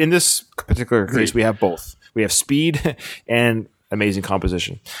speed. But in this particular case, we have both. We have speed and amazing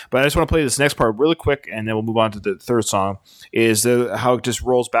composition. But I just want to play this next part really quick, and then we'll move on to the third song, is how it just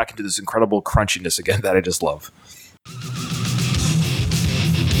rolls back into this incredible crunchiness again that I just love.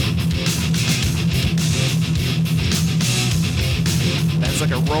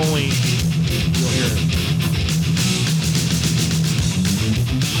 There's like a rolling. You'll hear it.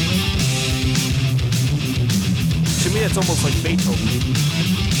 To me, it's almost like Beethoven.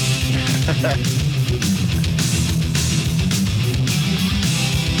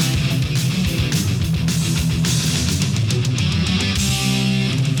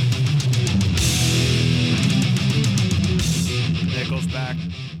 It goes back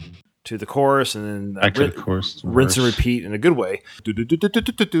to the chorus and then Back to the chorus, rinse and repeat in a good way.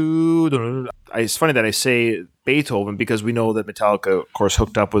 It's funny that I say Beethoven because we know that Metallica, of course,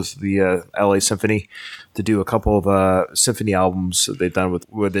 hooked up with the LA Symphony to do a couple of symphony albums that they've done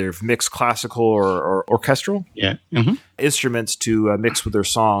where they've mixed classical or orchestral instruments to mix with their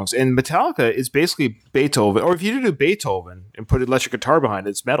songs. And Metallica is basically Beethoven, or if you do Beethoven and put electric guitar behind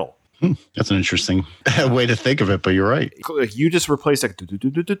it, it's metal. That's an interesting way to think of it, but you're right. Like you just replace like and you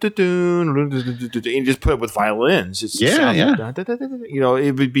just put it with violins. It's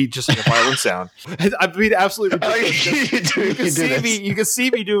it would be just like a violin sound. I'd be absolutely ridiculous. You can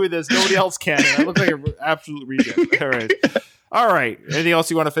see me doing this. Nobody else can. And I look like an absolute reject. All right. Anything else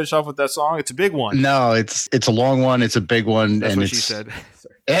you want to finish off with that song? It's a big one. No, it's a long one. It's a big one. That's and what she said.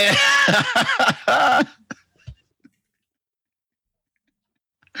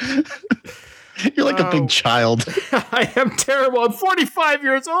 You're like a big child. I am terrible. I'm 45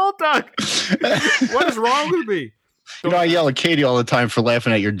 years old, Doug. What is wrong with me? I yell at Katie all the time for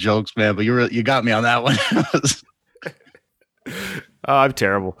laughing at your jokes, man, but you got me on that one. I'm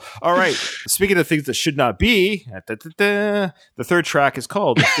terrible. All right. Speaking of things that should not be, the third track is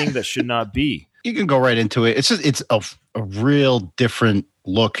called The Thing That Should Not Be. You can go right into it. It's a real different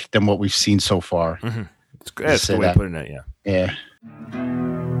look than what we've seen so far. Mm-hmm. That's the way of putting it, yeah. Yeah.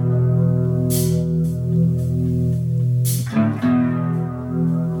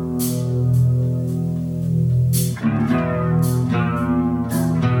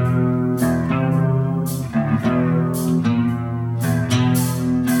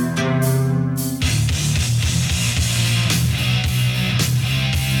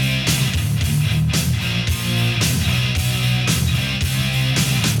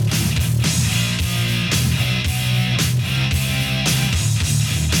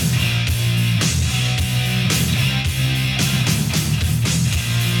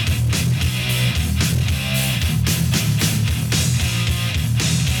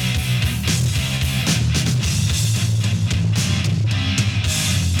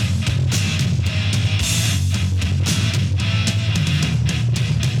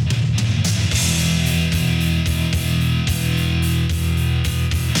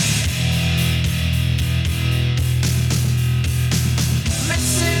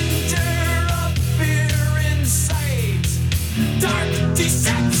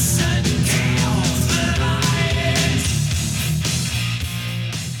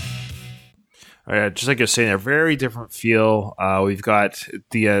 Just like you're saying, a very different feel. We've got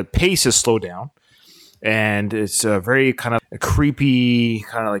the pace is slowed down, and it's very kind of a creepy,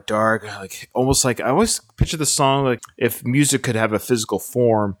 kind of like dark, like almost like I always picture the song like if music could have a physical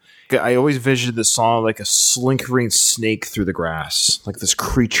form. I always vision the song like a slinkering snake through the grass, like this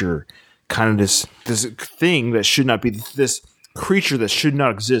creature, kind of this thing that should not be this creature that should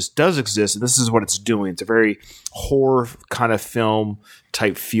not exist does exist, and this is what it's doing. It's a very horror kind of film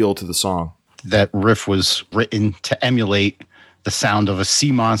type feel to the song. That riff was written to emulate the sound of a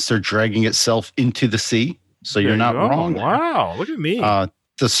sea monster dragging itself into the sea. So you're not wrong. Wow, look at me.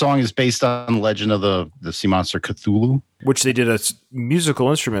 The song is based on the legend of the sea monster Cthulhu, which they did a musical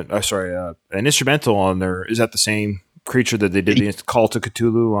instrument. An instrumental on their. Is that the same creature that they did the Call to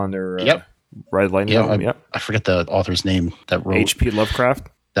Cthulhu on their Red Lightning album? I forget the author's name that wrote H.P. Lovecraft.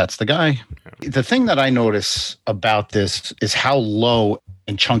 That's the guy. The thing that I notice about this is how low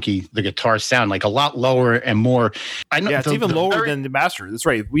and chunky the guitars sound, like a lot lower and more. I know it's even lower than the master. That's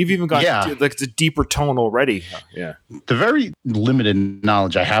right. We've even got like it's a deeper tone already. Yeah. The very limited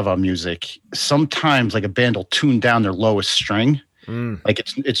knowledge I have on music, sometimes like a band will tune down their lowest string. Like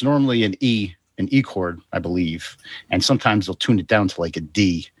it's normally an E chord, I believe. And sometimes they'll tune it down to like a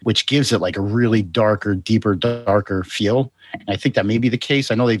D, which gives it like a really darker feel. And I think that may be the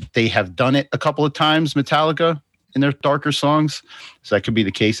case. I know they have done it a couple of times, Metallica, in their darker songs. So that could be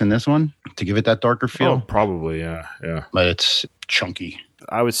the case in this one to give it that darker feel. Oh, probably, yeah. But it's chunky.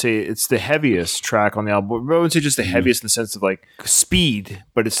 I would say it's the heaviest track on the album. I wouldn't say just the heaviest in the sense of like speed,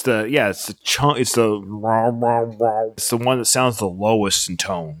 but it's the chunk. It's the one that sounds the lowest in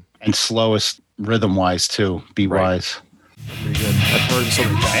tone and slowest rhythm wise too. Beat wise. Pretty good. I've heard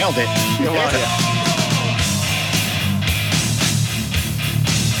somebody nailed it.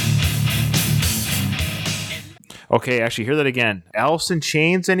 Okay, actually, hear that again. Alice in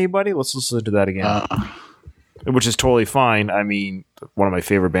Chains, anybody? Let's listen to that again. Which is totally fine. I mean, one of my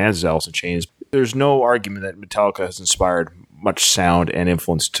favorite bands is Alice in Chains. There's no argument that Metallica has inspired much sound and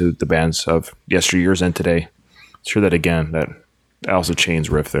influence to the bands of yesteryears and today. Let's hear that again, that Alice in Chains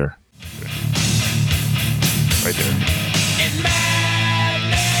riff there. Right there.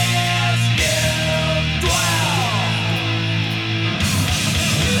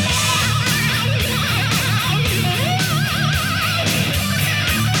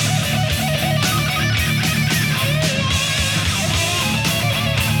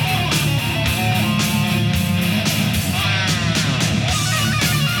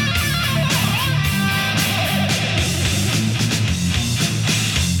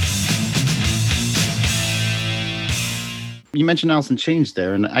 You mentioned Alice in Chains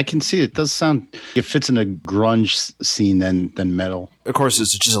there, and I can see it does sound, it fits in a grunge scene than metal. Of course,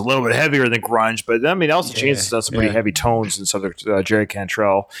 it's just a little bit heavier than grunge, but I mean, Alice in Chains has done some pretty heavy tones and stuff like Jerry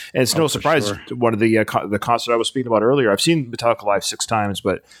Cantrell. And it's no surprise, one of the concert I was speaking about earlier, I've seen Metallica live 6 times,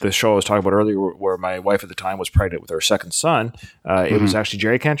 but the show I was talking about earlier, where my wife at the time was pregnant with her second son, it was actually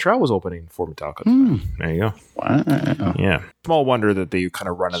Jerry Cantrell was opening for Metallica. There you go. Wow. Yeah. Small wonder that they kind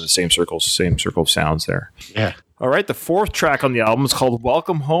of run in the same circle of sounds there. Yeah. All right, the 4th track on the album is called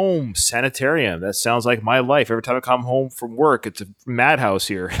Welcome Home, Sanitarium. That sounds like my life. Every time I come home from work, it's a madhouse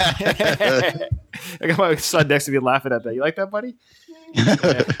here. I got my son next to me laughing at that. You like that, buddy?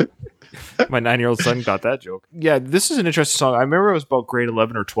 Yeah. My 9-year-old son got that joke. Yeah, this is an interesting song. I remember it was about grade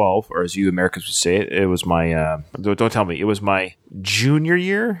 11 or 12, or as you Americans would say it. It was my, don't tell me, it was my junior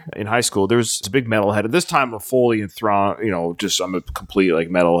year in high school. There was a big metalhead. At this time, I'm fully enthralled, I'm a complete like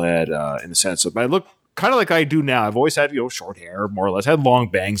metalhead in the sense of, I look kind of like I do now. I've always had, short hair, more or less. I had long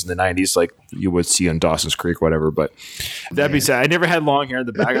bangs in the 90s, like you would see on Dawson's Creek, whatever. But that being said, I never had long hair in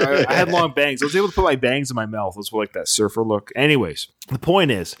the back. I had long bangs. I was able to put my bangs in my mouth. It was like that surfer look. Anyways, the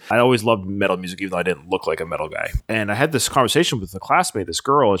point is, I always loved metal music, even though I didn't look like a metal guy. And I had this conversation with a classmate, this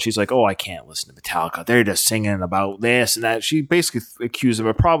girl, and she's like, oh, I can't listen to Metallica. They're just singing about this and that. She basically accused them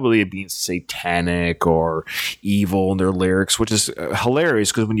of probably being satanic or evil in their lyrics, which is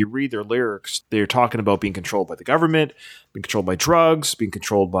hilarious because when you read their lyrics, they're talking about being controlled by the government, being controlled by drugs, being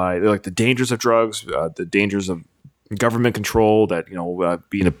controlled by like the dangers of drugs, the dangers of government control, that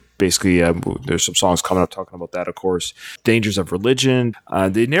being a basically there's some songs coming up talking about that, of course, dangers of religion.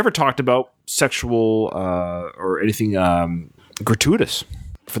 They never talked about sexual or anything gratuitous.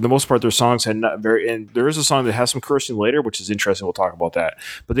 For the most part, their songs had not and there is a song that has some cursing later, which is interesting. We'll talk about that.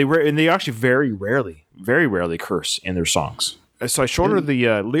 But they actually very rarely curse in their songs. So I showed her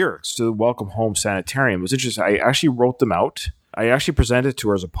the lyrics to Welcome Home Sanitarium. It was interesting. I actually wrote them out. I actually presented it to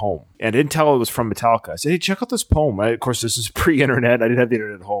her as a poem. And I didn't tell her it was from Metallica. I said, hey, check out this poem. Of course, this is pre-internet. I didn't have the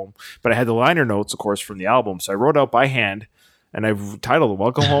internet at home. But I had the liner notes, of course, from the album. So I wrote out by hand. And I titled it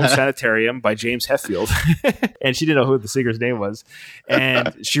Welcome Home Sanitarium by James Hetfield. And she didn't know who the singer's name was.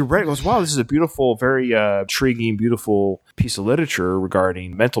 And she read it, goes, wow, this is a beautiful, very intriguing, beautiful piece of literature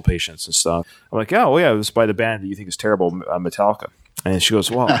regarding mental patients and stuff. I'm like, oh, yeah, it was by the band that you think is terrible, Metallica. And she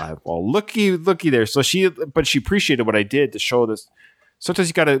goes, well, looky there. So she appreciated what I did to show this. Sometimes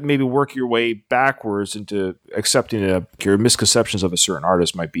you got to maybe work your way backwards into accepting your misconceptions of a certain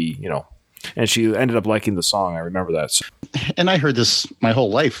artist might be, And she ended up liking the song. I remember that. And I heard this my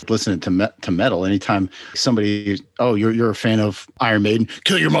whole life listening to metal. Anytime somebody, you're a fan of Iron Maiden,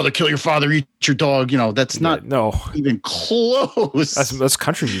 kill your mother, kill your father, eat your dog. That's not even close. That's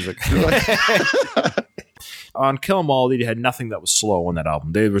country music. On Kill 'Em All, they had nothing that was slow on that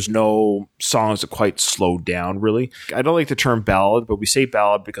album. There was no songs that quite slowed down, really. I don't like the term ballad, but we say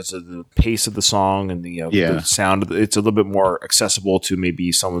ballad because of the pace of the song and the sound. It's a little bit more accessible to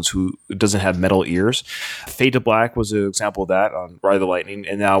maybe someone who doesn't have metal ears. Fade to Black was an example of that on Ride the Lightning,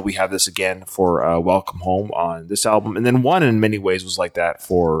 and now we have this again for Welcome Home on this album. And then One in many ways was like that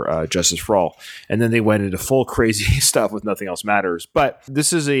for Justice for All. And then they went into full crazy stuff with Nothing Else Matters. But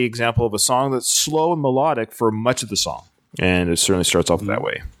this is an example of a song that's slow and melodic for much of the song, and it certainly starts off that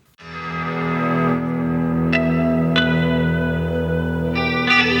way.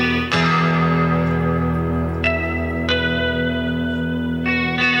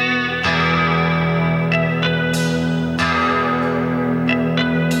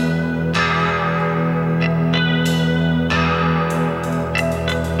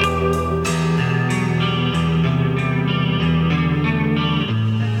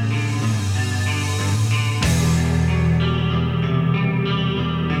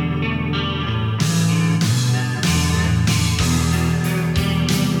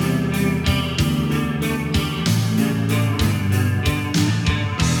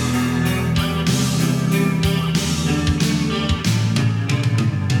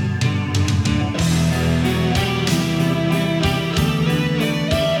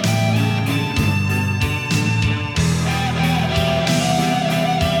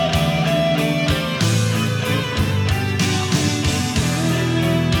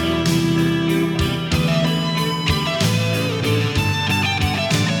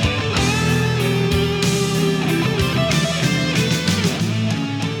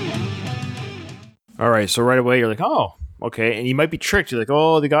 All right, so right away you're like, oh, okay, and you might be tricked. You're like,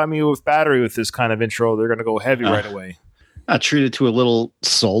 oh, they got me with battery with this kind of intro. They're going to go heavy right away. I treated to a little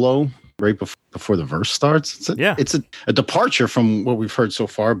solo right before the verse starts. It's a departure from what we've heard so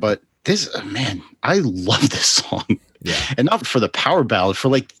far, but this, man, I love this song. Yeah. And not for the power ballad, for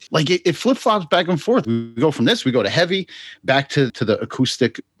like it flip flops back and forth. We go from this, we go to heavy, back to the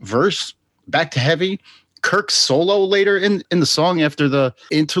acoustic verse, back to heavy. Kirk's solo later in the song after the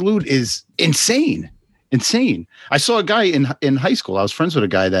interlude is insane. I saw a guy in high school. I was friends with a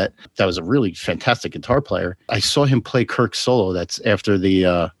guy that was a really fantastic guitar player. I saw him play Kirk's solo. That's after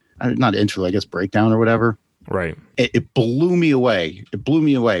the not interlude, I guess breakdown or whatever. Right. It blew me away.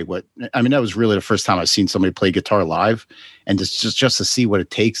 That was really the first time I've seen somebody play guitar live, and just to see what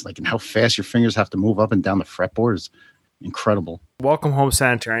it takes, like, and how fast your fingers have to move up and down the fretboard is incredible. Welcome Home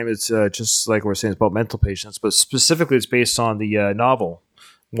Sanitarium. It's just like we're saying, it's about mental patients, but specifically it's based on the novel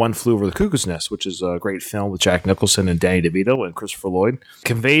One Flew Over the Cuckoo's Nest, which is a great film with Jack Nicholson and Danny DeVito and Christopher Lloyd.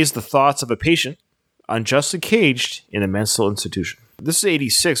 Conveys the thoughts of a patient unjustly caged in a mental institution. This is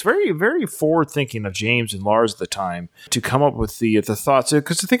 86. Very, very forward-thinking of James and Lars at the time to come up with the thoughts.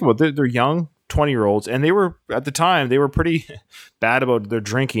 Because to think about it, they're young 20-year-olds, and they were, at the time, they were pretty bad about their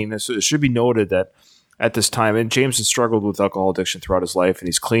drinking. So it should be noted that at this time, and James has struggled with alcohol addiction throughout his life, and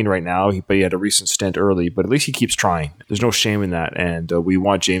he's clean right now, but he had a recent stint early, but at least he keeps trying. There's no shame in that, and we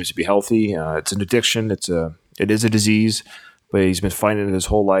want James to be healthy. It's an addiction. It is a disease, but he's been fighting it his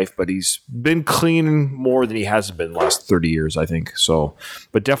whole life, but he's been clean more than he hasn't been the last 30 years, I think. So,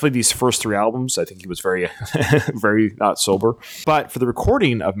 but definitely these first 3 albums, I think he was very, very not sober. But for the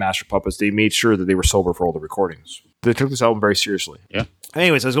recording of Master Puppets, they made sure that they were sober for all the recordings. They took this album very seriously. Yeah.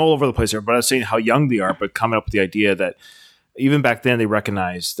 Anyways, I was going all over the place here, but I was saying how young they are, but coming up with the idea that even back then they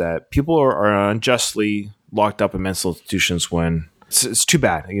recognized that people are unjustly locked up in mental institutions when it's too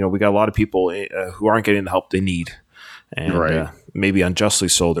bad. You know, we got a lot of people who aren't getting the help they need. And maybe unjustly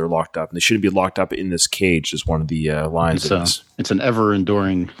so, they're locked up. And they shouldn't be locked up in this cage is one of the lines. It's an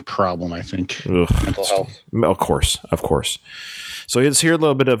ever-enduring problem, I think. Mental health. Of course. So let's hear a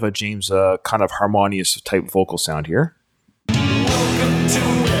little bit of a James kind of harmonious type vocal sound here. Welcome to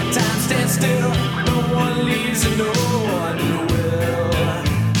where time stands still. No one leaves and no one will.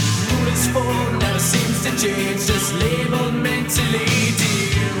 Rule is full, never seems to change. Just labeled mentally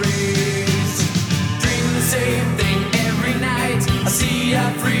deranged. Dream the same thing every night. I see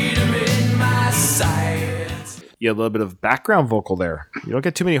our freedom in my sight. Yeah, a little bit of background vocal there. You don't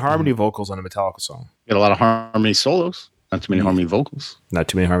get too many harmony vocals on a Metallica song. Get a lot of harmony solos. Not too many harmony vocals. Not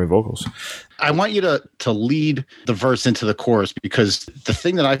too many harmony vocals. I want you to lead the verse into the chorus, because the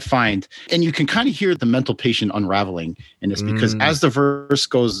thing that I find, and you can kind of hear the mental patient unraveling in this, because as the verse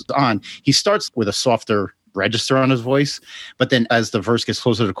goes on, he starts with a softer register on his voice, but then as the verse gets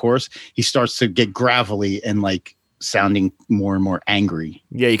closer to the chorus, he starts to get gravelly and like sounding more and more angry.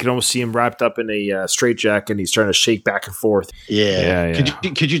 Yeah, you can almost see him wrapped up in a straitjacket, and he's trying to shake back and forth. Yeah.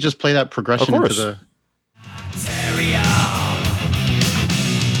 Could you just play that progression into the...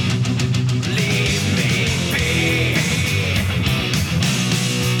 Leave me be.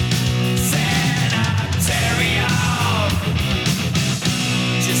 Sanitarium.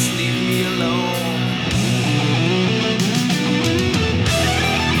 Just leave me alone.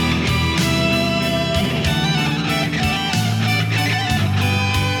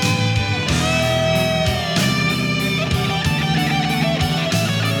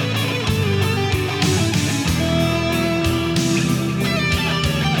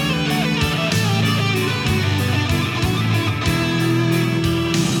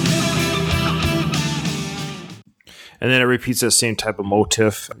 And then it repeats that same type of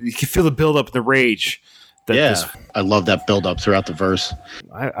motif. You can feel the build-up, the rage. I love that build-up throughout the verse.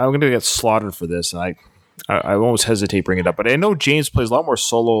 I'm going to get slaughtered for this, and I almost hesitate bringing it up. But I know James plays a lot more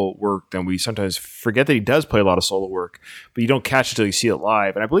solo work than we sometimes forget that he does play a lot of solo work, but you don't catch it until you see it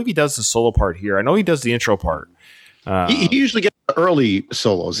live. And I believe he does the solo part here. I know he does the intro part. He usually gets the early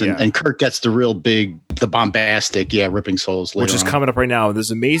solos, and Kirk gets the real big, the bombastic, ripping solos later, which is coming up right now. There's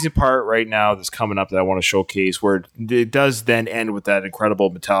an amazing part right now that's coming up that I want to showcase, where it does then end with that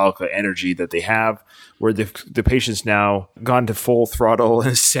incredible Metallica energy that they have, where the patient's now gone to full throttle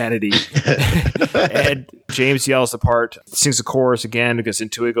insanity. And James yells the part, sings the chorus again, gets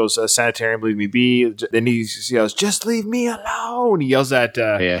into it, goes, sanitarium, leave me be. Then he yells, just leave me alone. He yells that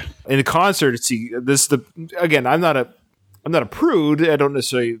in the concert. Again, I'm not a prude. I don't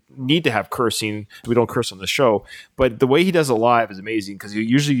necessarily need to have cursing. We don't curse on the show. But the way he does it live is amazing, because he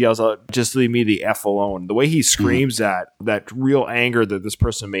usually yells out, just leave me the F alone. The way he screams that real anger that this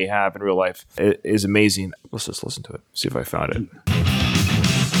person may have in real life is amazing. Let's just listen to it. See if I found it.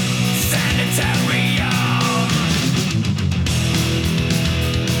 Sanitarium.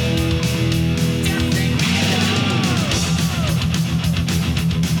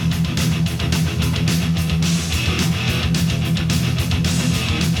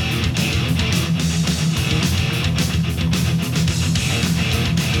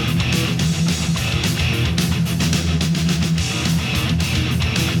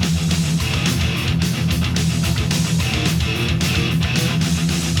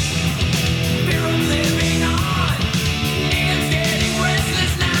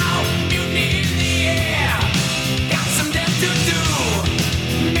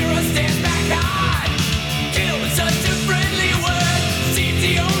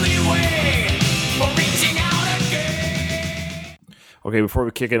 Okay, before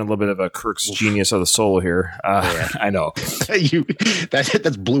we kick in a little bit of a Kirk's genius of the solo here, I know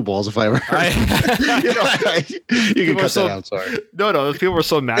that's blue balls if I ever heard. You can cut that out. Sorry. No, those people were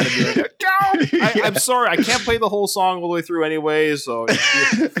so mad at me. Like, no! I'm sorry, I can't play the whole song all the way through anyway. So,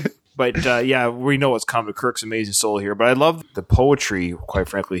 but yeah, we know what's coming. Kirk's amazing solo here, but I love the poetry, quite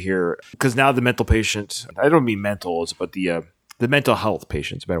frankly, here because now the mental patient. I don't mean mental, but the mental health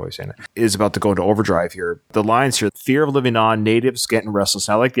patient's a better way of saying it, is about to go into overdrive here. The lines here, fear of living on, natives getting restless.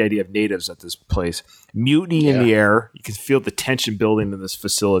 I like the idea of natives at this place. Mutiny in the air. You can feel the tension building in this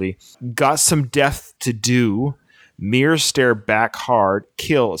facility. Got some death to do. Mirrors stare back hard.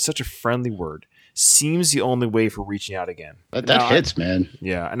 Kill is such a friendly word. Seems the only way for reaching out again. That hits, man.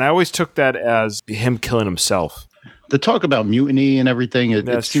 Yeah, and I always took that as him killing himself. The talk about mutiny and everything,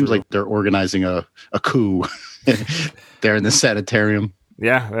 it seems like they're organizing a coup there in the sanitarium.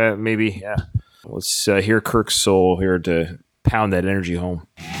 Yeah, maybe. Yeah. Let's hear Kirk's soul here to pound that energy home.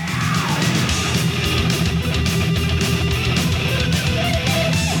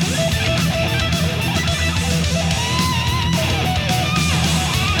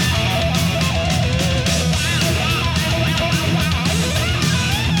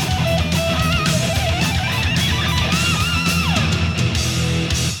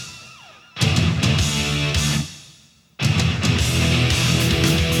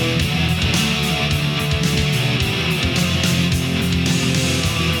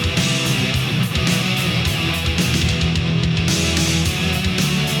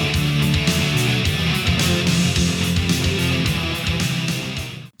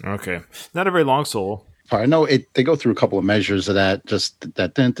 Okay. Not a very long solo. I know they go through a couple of measures of that, just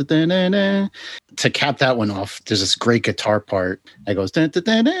that to cap that one off. There's this great guitar part that goes every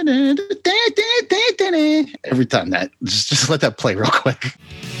time. That just let that play real quick.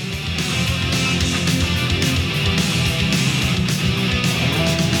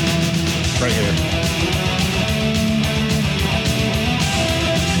 Right here.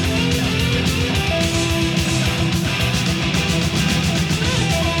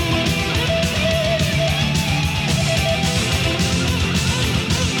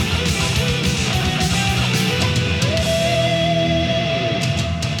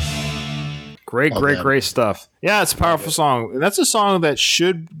 Great stuff. Yeah, it's a powerful song. That's a song that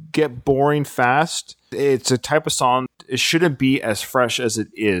should get boring fast. It's a type of song, it shouldn't be as fresh as it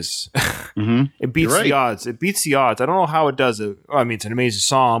is. Mm-hmm. It beats the odds. It beats the odds. I don't know how it does it. I mean, it's an amazing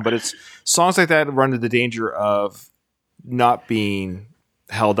song, but it's songs like that run into the danger of not being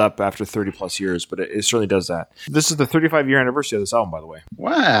held up after 30 plus years, but it certainly does that. This is the 35-year anniversary of this album, by the way.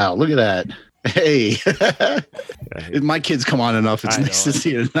 Wow, look at that. Hey, my kids come on enough. It's nice to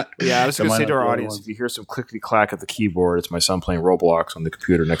see it. Yeah, I was going to say to our audience, if you hear some clickety clack at the keyboard, it's my son playing Roblox on the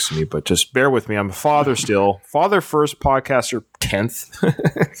computer next to me. But just bear with me. I'm a father still. Father first, podcaster 10th.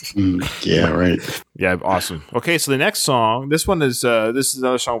 Yeah, right. Yeah, awesome. Okay, so the next song, this is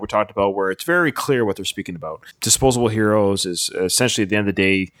another song we talked about where it's very clear what they're speaking about. Disposable Heroes is essentially at the end of the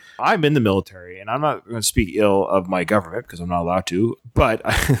day, I'm in the military, and I'm not going to speak ill of my government because I'm not allowed to, but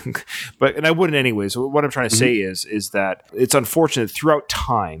and I wouldn't anyways. So what I'm trying to say is that it's unfortunate throughout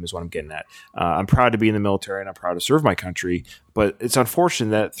time is what I'm getting at. I'm proud to be in the military and I'm proud to serve my country, but it's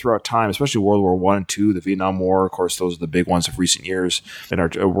unfortunate that throughout time, especially World War I and II, the Vietnam War, of course, those are the big ones of recent years in our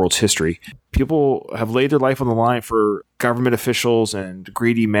world's history. People have laid their life on the line for government officials and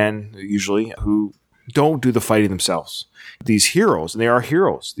greedy men, usually, who don't do the fighting themselves. These heroes, and they are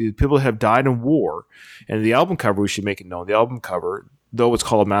heroes, these people have died in war. And the album cover, we should make it known, the album cover, though it's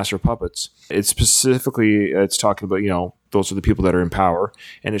called Master of Puppets, it's talking about, those are the people that are in power.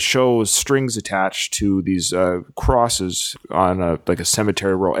 And it shows strings attached to these crosses on a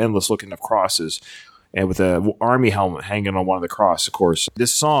cemetery row, endless looking of crosses, and with an army helmet hanging on one of the crosses, of course.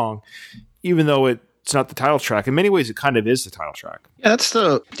 This song, even though it's not the title track, in many ways it kind of is the title track. Yeah, that's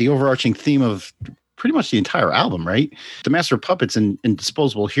the overarching theme of pretty much the entire album, right? The Master of Puppets in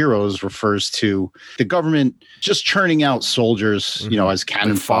Disposable Heroes refers to the government just churning out soldiers, as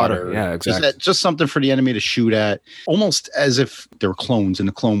cannon fodder. Yeah, exactly. Just something for the enemy to shoot at, almost as if they were clones in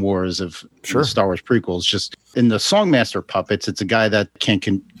the Clone Wars of the Star Wars prequels. Just in the song Master of Puppets, it's a guy that can't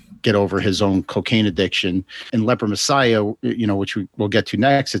get over his own cocaine addiction. In Leper Messiah, which we'll get to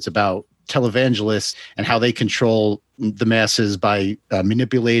next, it's about televangelists and how they control the masses by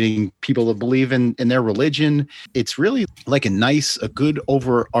manipulating people to believe in their religion. It's really like a good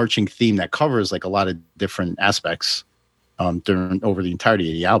overarching theme that covers like a lot of different aspects over the entirety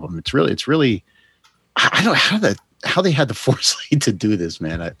of the album. It's really I don't know how they had the foresight to do this,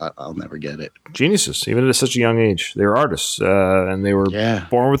 man. I'll never get it. Geniuses, even at such a young age. They were artists, and they were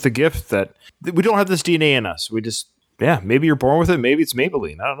born with the gift that we don't have this DNA in us. We just Yeah, maybe you're born with it. Maybe it's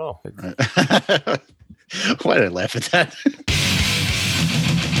Maybelline. I don't know. Why did I laugh at that?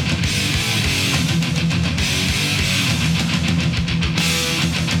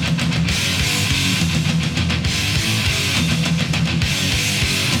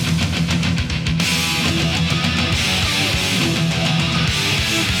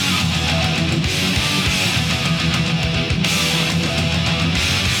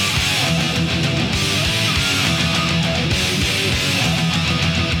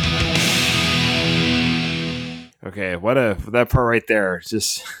 Okay, that part right there. It's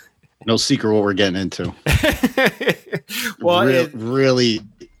just No secret what we're getting into. well, really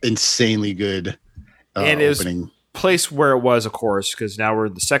insanely good and it was opening. Placed where it was, of course, because now we're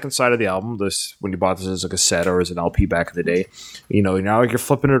the second side of the album. This, when you bought this as a cassette or as an LP back in the day, now you're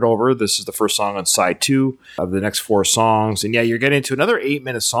flipping it over. This is the first song on side 2 of the next 4 songs, and yeah, you're getting into another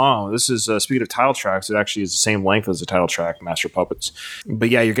 8-minute song. This is speaking of title tracks, it actually is the same length as the title track, Master Puppets. But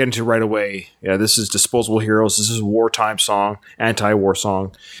yeah, you're getting to right away. Yeah, this is Disposable Heroes. This is a wartime song, anti-war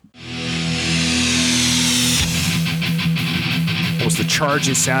song. It was the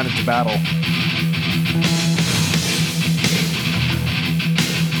charging sound into battle.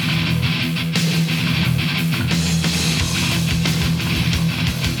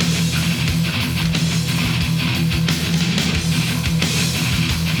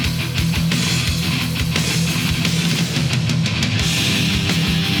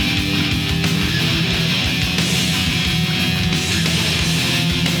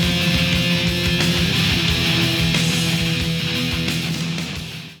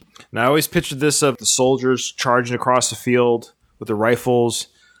 And I always pictured this of the soldiers charging across the field with the rifles,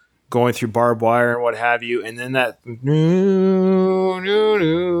 going through barbed wire and what have you, and then that.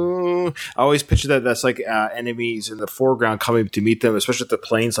 I always picture that's like enemies in the foreground coming to meet them, especially with the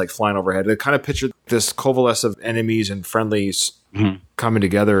planes like flying overhead. I kind of pictured this coalesce of enemies and friendlies coming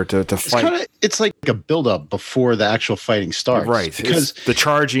together to fight. It's like a build-up before the actual fighting starts, right? Because it's the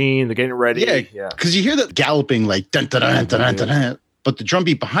charging, the getting ready, yeah. Because you hear that galloping like dun dun dun dun dun dun. But the drum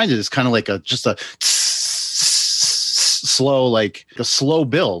beat behind it is kind of like just a slow, like a slow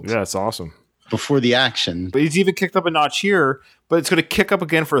build. Yeah, it's awesome. Before the action. But he's even kicked up a notch here, but it's going to kick up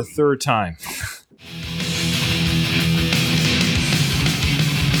again for a third time.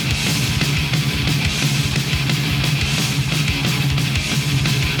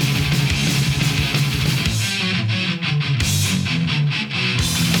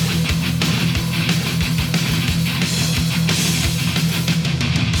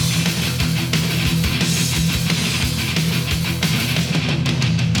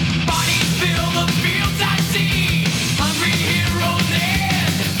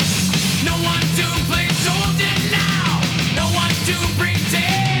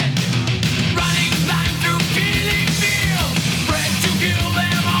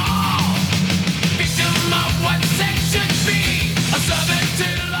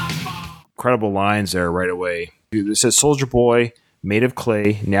 Incredible lines there right away. It says, "Soldier boy, made of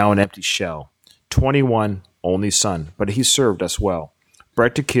clay, now an empty shell. 21, only son, but he served us well.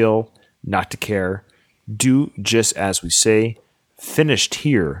 Bred to kill, not to care. Do just as we say. Finished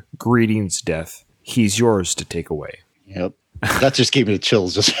here. Greetings, death. He's yours to take away." Yep. That just gave me the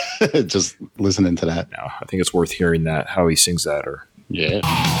chills just listening to that. Now, I think it's worth hearing that, how he sings that. Yeah.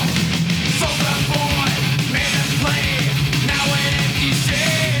 Soldier boy, made of clay, now an empty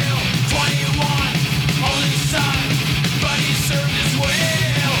shell. 21, only son, but he served us well.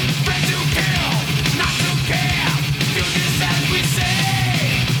 Bred to kill, not to care. Do just as we say.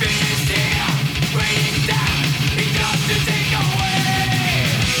 Finished here, waiting down. He comes to take away.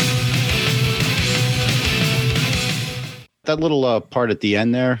 That little part at the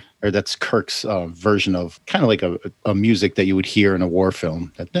end there, or that's Kirk's version of kind of like a music that you would hear in a war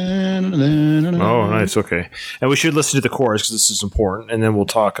film. Oh, nice. Okay. And we should listen to the chorus because this is important, and then we'll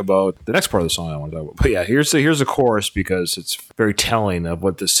talk about the next part of the song I want to talk about. But yeah, here's the chorus because it's very telling of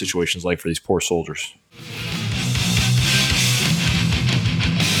what this situation is like for these poor soldiers.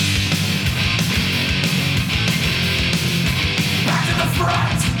 Back to the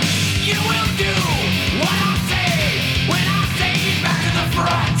front, you will do what I say. When I say back to the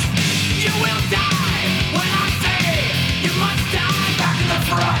front, you will die. When I say you must die, back to the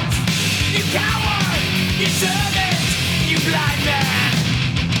front. You coward, you servant, you blind man.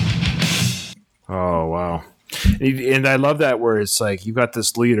 Oh, wow. And I love that where it's like you've got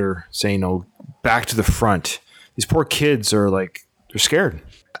this leader saying, "Oh, back to the front." These poor kids are like, they're scared.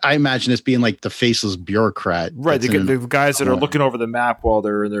 I imagine this being like the faceless bureaucrat. Right, the guys that are looking over the map while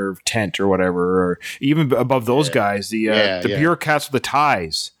they're in their tent or whatever, or even above those guys, the bureaucrats with the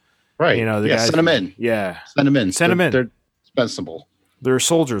ties. Right. You know, the yeah, guys, send them in. Yeah. Send them in. Send them in. They're dispensable. They're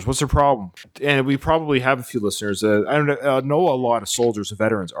soldiers. What's their problem? And we probably have a few listeners. I don't know a lot of soldiers and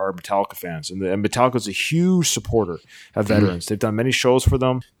veterans are Metallica fans, and Metallica is a huge supporter of veterans. They've done many shows for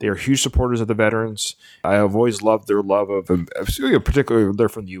them. They are huge supporters of the veterans. I have always loved their love of, particularly they're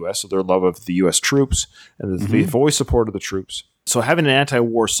from the U.S., so their love of the U.S. troops, and they've always supported the troops. So having an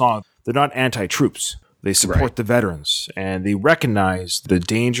anti-war song, they're not anti-troops. They support the veterans, and they recognize the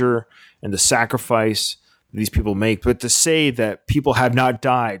danger and the sacrifice these people make. But to say that people have not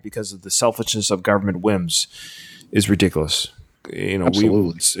died because of the selfishness of government whims is ridiculous. You know,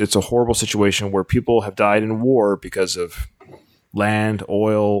 it's a horrible situation where people have died in war because of land,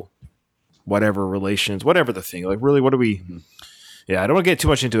 oil, whatever relations, whatever the thing. Like, really, what do we? Yeah, I don't want to get too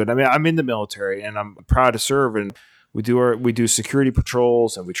much into it. I mean, I'm in the military and I'm proud to serve, and we do security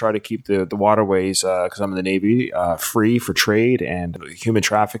patrols, and we try to keep the waterways, because I'm in the Navy, free for trade, and human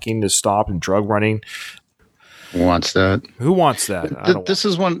trafficking is stopped and drug running. Who wants that? Who wants that? This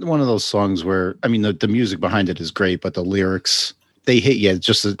is one of those songs where, I mean, the music behind it is great, but the lyrics, they hit you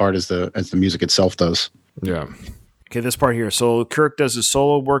just as hard as the music itself does. Yeah. Okay, this part here. So Kirk does his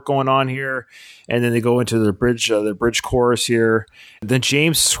solo work going on here, and then they go into the bridge chorus here. Then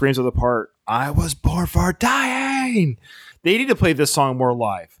James screams at the part, "I was born for dying." They need to play this song more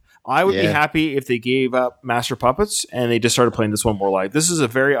live. I would be happy if they gave up Master Puppets and they just started playing this one more live. This is a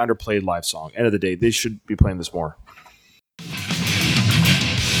very underplayed live song. End of the day, they should be playing this more.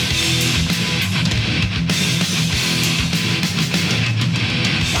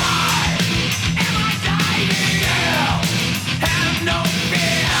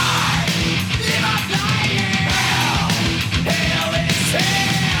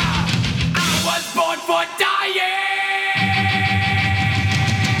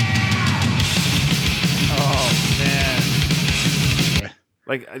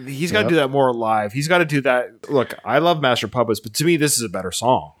 Like, he's got to do that more live. He's got to do that. Look, I love Master Puppets, but to me, this is a better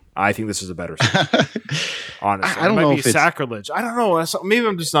song. I think this is a better song. Honestly, I don't know if it's sacrilege. I don't know. Maybe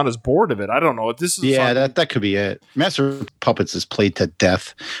I'm just not as bored of it. I don't know. This is that could be it. Master Puppets is played to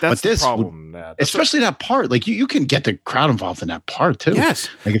death. That's but this the problem. Especially that part. Like you can get the crowd involved in that part too. Yes.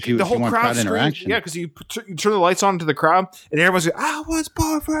 Like if you want crowd interaction. interaction. Yeah, because you turn the lights on to the crowd and everyone's like, "I was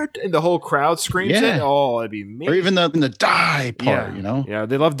born for it," and the whole crowd screams it. Oh, that'd be amazing. Or even the die part. Yeah. You know. Yeah,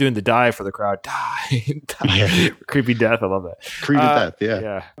 they love doing the die for the crowd. Die. Yeah. Creepy death. I love that. Creepy death. Yeah.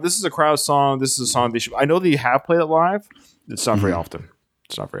 Yeah. This is a crowd song. This is a song they should. I know that you have played it live. It's not very often.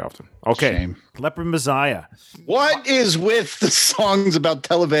 It's not very often. Okay. Shame. Leper Messiah. What is with the songs about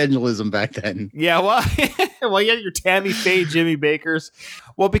televangelism back then? Yeah, well, you had your Tammy Faye, Jimmy Bakers.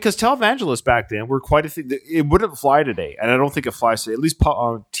 Well, because televangelists back then were quite a thing. It wouldn't fly today, and I don't think it flies today, at least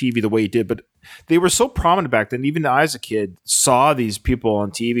on TV the way it did. But they were so prominent back then. Even I, as a kid, saw these people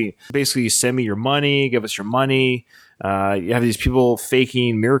on TV. Basically, send me your money, give us your money. You have these people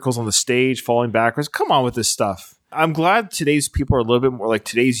faking miracles on the stage, falling backwards. Come on with this stuff. I'm glad today's people are a little bit more like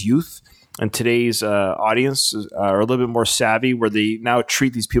today's youth and today's audience are a little bit more savvy, where they now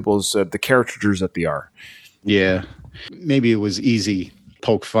treat these people as the caricatures that they are. Yeah. Maybe it was easy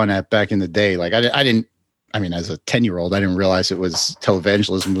poke fun at back in the day. Like I didn't, I mean, as a 10-year-old, I didn't realize it was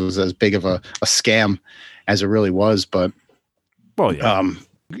televangelism was as big of a scam as it really was. But well, yeah.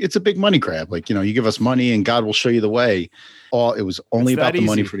 It's a big money grab. Like, you know, you give us money and God will show you the way. It was only about the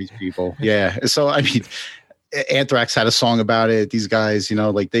money for these people. Yeah. So, I mean, Anthrax had a song about it. These guys, you know,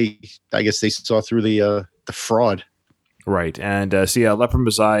 like I guess they saw through the fraud. Right. And Leper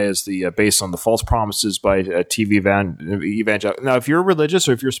Messiah is based on the false promises by TV evangelical. Now, if you're religious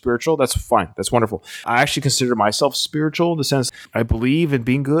or if you're spiritual, that's fine. That's wonderful. I actually consider myself spiritual in the sense I believe in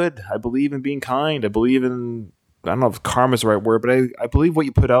being good. I believe in being kind. I believe in, I don't know if karma is the right word, but I believe what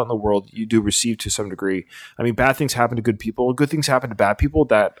you put out in the world, you do receive to some degree. I mean, bad things happen to good people. Good things happen to bad people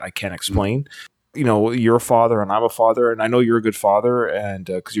that I can't explain. You know, you're a father and I'm a father, and I know you're a good father, and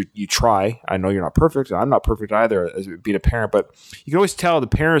because you try. I know you're not perfect. I'm not perfect either as being a parent, but you can always tell the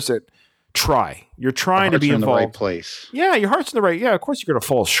parents that try. You're trying to be involved. In the right place. Yeah, your heart's in the right. Yeah, of course you're going to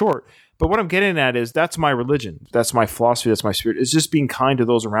fall short. But what I'm getting at is that's my religion. That's my philosophy. That's my spirit. It's just being kind to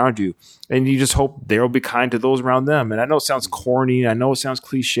those around you. And you just hope they'll be kind to those around them. And I know it sounds corny. I know it sounds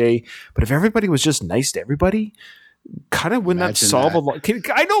cliche. But if everybody was just nice to everybody, kind of wouldn't that solve a lot?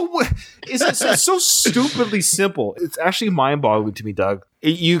 I know. It's so stupidly simple. It's actually mind-boggling to me, Doug.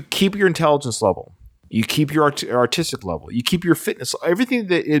 You keep your intelligence level. You keep your artistic level. You keep your fitness. Everything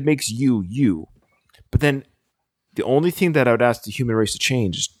that it makes you. But then the only thing that I would ask the human race to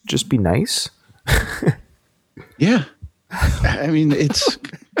change is just be nice. Yeah. I mean, it's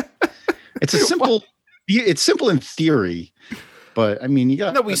simple in theory, But I mean, you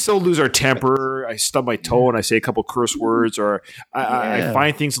got. No, we still lose our temper. I stub my toe and I say a couple curse words, or I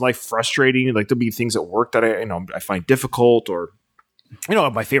find things in life frustrating. Like there'll be things at work that I find difficult, or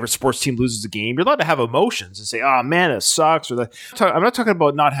my favorite sports team loses a game. You're allowed to have emotions and say, "Oh man, it sucks." Or I'm not talking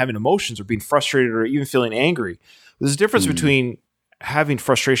about not having emotions or being frustrated or even feeling angry. There's a difference between having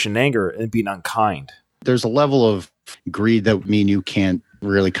frustration and anger and being unkind. There's a level of greed that me and you can't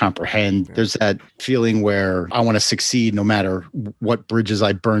really comprehend. There's that feeling where I want to succeed no matter what bridges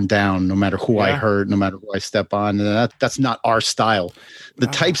I burn down, no matter who I hurt, no matter who I step on. And that's not our style. The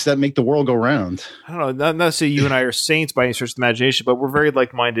types that make the world go round. I don't know. Not to say you and I are saints by any stretch of the imagination, but we're very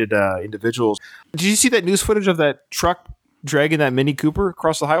like-minded individuals. Did you see that news footage of that truck dragging that Mini Cooper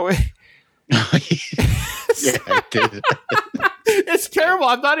across the highway? Yeah, I did. It's terrible.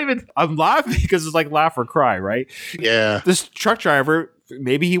 I'm laughing because it's like laugh or cry, right? Yeah. This truck driver,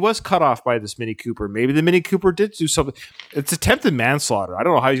 maybe he was cut off by this Mini Cooper. Maybe the Mini Cooper did do something. It's attempted manslaughter. I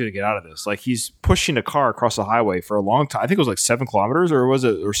don't know how he's going to get out of this. Like he's pushing a car across the highway for a long time. I think it was like 7 kilometers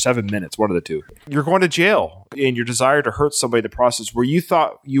or 7 minutes, one of the two. You're going to jail in your desire to hurt somebody in the process where you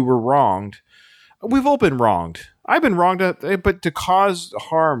thought you were wronged. We've all been wronged. I've been wronged, but to cause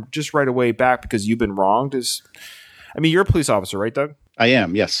harm just right away back because you've been wronged is... I mean, you're a police officer, right, Doug? I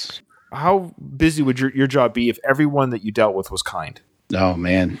am, yes. How busy would your job be if everyone that you dealt with was kind? Oh,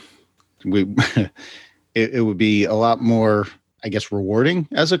 man. It would be a lot more, I guess, rewarding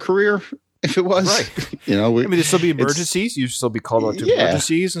as a career if it was. Right. There'd still be emergencies. You'd still be called out to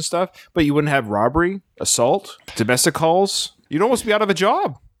emergencies and stuff, but you wouldn't have robbery, assault, domestic calls. You'd almost be out of a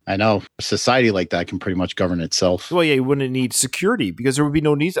job. I know. A society like that can pretty much govern itself. Well, yeah, you wouldn't need security because there would be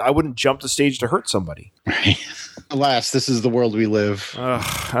no need. I wouldn't jump the stage to hurt somebody. Right. Alas, this is the world we live.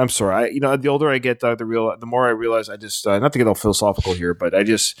 I'm sorry. The older I get, Doug, the more I realize I just, not to get all philosophical here, but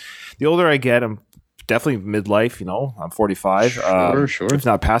the older I get, I'm definitely midlife, I'm 45. Sure. If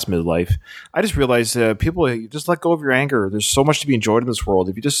not past midlife. I just realize people, you just let go of your anger. There's so much to be enjoyed in this world.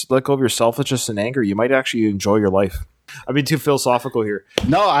 If you just let go of your selfishness and anger, you might actually enjoy your life. I'm being too philosophical here.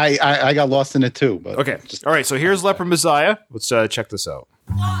 No, I got lost in it too. But okay. All right. So here's Leper Messiah. Let's check this out.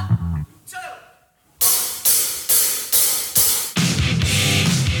 1, 2.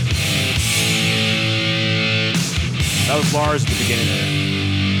 That was Lars at the beginning there.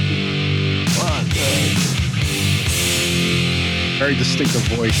 1, 2. Very distinctive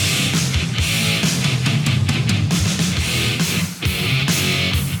voice.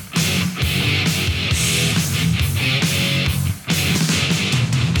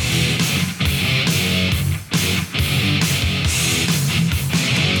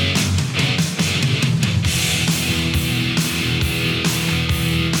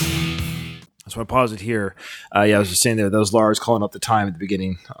 So I pause it here. I was just saying there, that was Lars calling up the time at the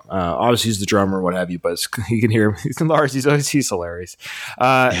beginning. Obviously, he's the drummer and what have you, but you can hear him. Lars, he's hilarious.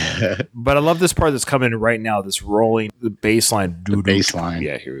 But I love this part that's coming in right now, this rolling, the bass line. The bass line.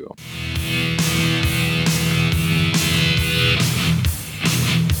 Yeah, here we go.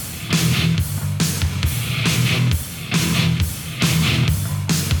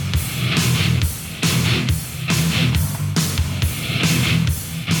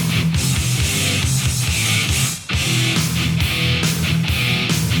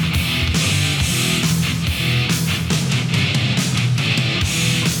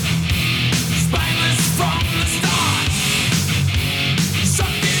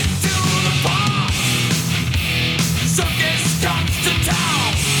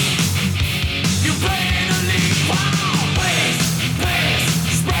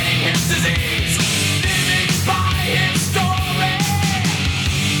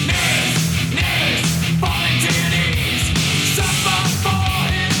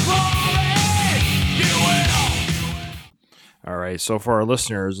 So for our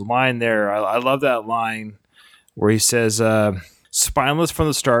listeners, line there, I love that line where he says, spineless from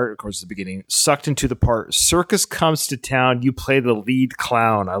the start, of course, the beginning, sucked into the part, circus comes to town, you play the lead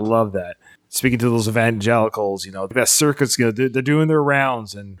clown. I love that. Speaking to those evangelicals, that circus, they're doing their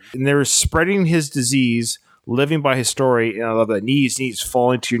rounds and they're spreading his disease, living by his story. And I love that. Knees,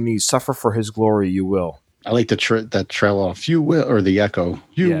 falling to your knees, suffer for his glory, you will. I like that trail off. You will, or the echo.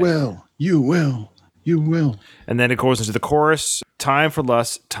 You will. And then it goes into the chorus. Time for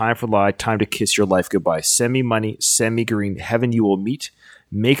lust, time for lie, time to kiss your life goodbye. Send me money, send me green, heaven you will meet.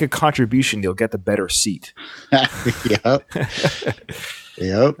 Make a contribution, you'll get the better seat. Yep.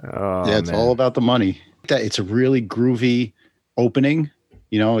 Yep. Oh, yeah, it's all about the money. It's a really groovy opening.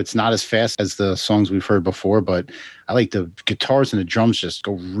 It's not as fast as the songs we've heard before, but I like the guitars and the drums just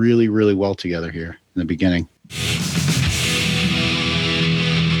go really, really well together here in the beginning.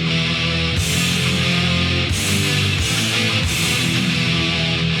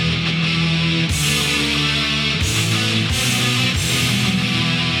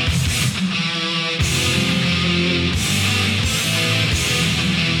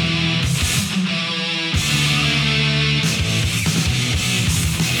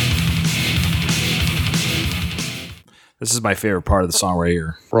 This is my favorite part of the song right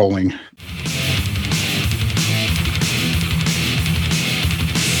here. Rolling.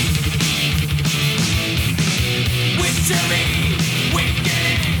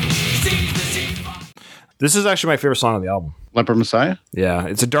 This is actually my favorite song on the album. Leper Messiah? Yeah,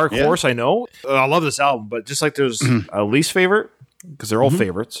 it's a dark horse, I know. I love this album, but just like there's a least favorite, because they're all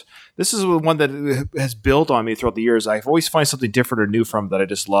favorites, this is the one that has built on me throughout the years. I always find something different or new from it that I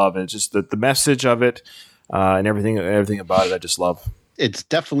just love. And it's just the message of it and everything about it I just love. It's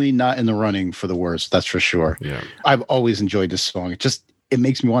definitely not in the running for the worst, that's for sure. Yeah. I've always enjoyed this song. It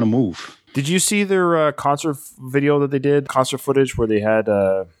makes me want to move. Did you see their concert video that they did, concert footage where they had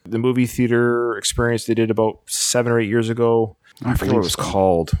the movie theater experience they did about 7 or 8 years ago? I forget what it was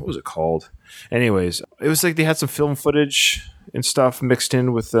called. What was it called? Anyways, it was like they had some film footage and stuff mixed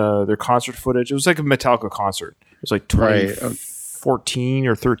in with their concert footage. It was like a Metallica concert. It was like 2014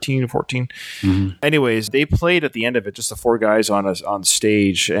 or 13 or 14. Anyways, they played at the end of it, just the 4 guys on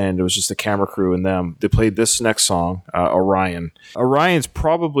stage, and it was just the camera crew and them. They played this next song, Orion. Orion's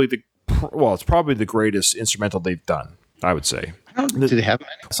probably it's probably the greatest instrumental they've done, I would say. Did they have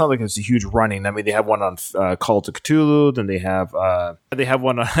many? It's not like it's a huge running. I mean, they have one on Call to Cthulhu, then they have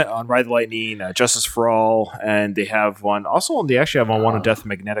one on Ride the Lightning, Justice for All, and they have one also. They actually have one on Death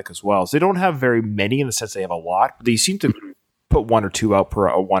Magnetic as well. So they don't have very many in the sense they have a lot, but they seem to put 1 or 2 out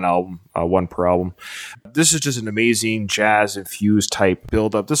per one per album. This is just an amazing jazz infused type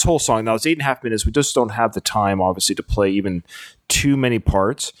build up. This whole song, now it's 8.5 minutes. We just don't have the time, obviously, to play even too many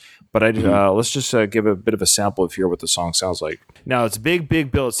parts. But let's just give a bit of a sample of hear what the song sounds like. Now it's a big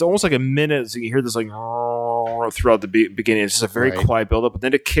build. It's almost like a minute. So you hear this like throughout the beginning. It's just a very quiet build up, but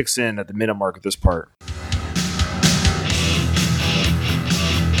then it kicks in at the minute mark of this part.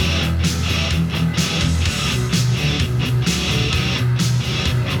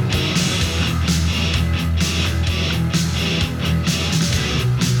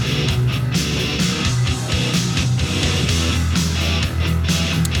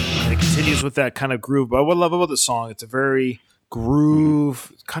 With that kind of groove, but what I love about the song, it's a very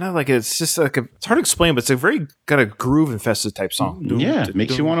groove, kind of like it's just like it's hard to explain, but it's a very kind of groove infested type song. Yeah, it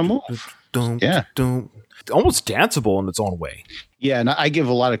makes you want to move. Yeah, almost danceable in its own way. Yeah, and I give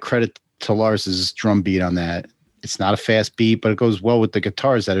a lot of credit to Lars's drum beat on that. It's not a fast beat, but it goes well with the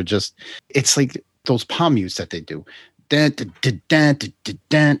guitars that are just. It's like those palm mutes that they do. Oh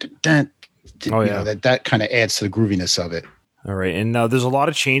yeah, that kind of adds to the grooviness of it. All right, and now there's a lot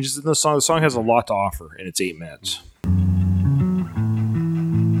of changes in the song. The song has a lot to offer in its 8 minutes.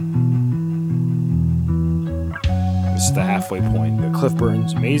 This is the halfway point. Cliff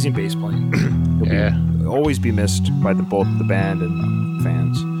Burns, amazing bass playing. He'll always be missed by both the band and the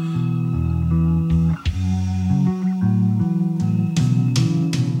fans.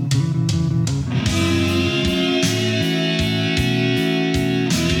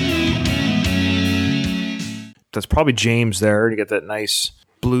 That's probably James there to get that nice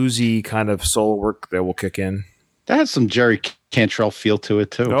bluesy kind of solo work that will kick in. That has some Jerry Cantrell feel to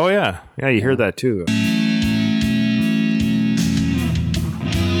it too. Oh yeah, you hear that too.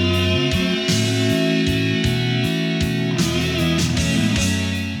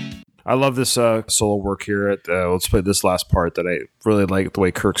 I love this solo work here. Let's play this last part that I really like the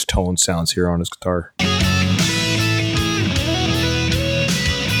way Kirk's tone sounds here on his guitar.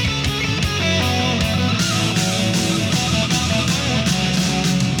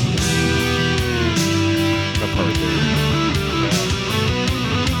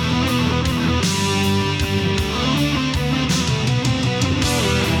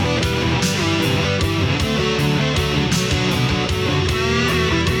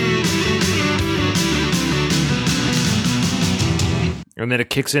 And then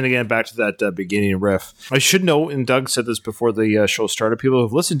it kicks in again back to that beginning riff. I should note, and Doug said this before the show started, people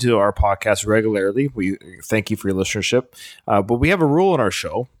who've listened to our podcast regularly, we thank you for your listenership. But we have a rule in our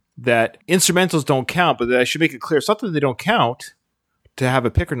show that instrumentals don't count, but I should make it clear. It's not that they don't count to have a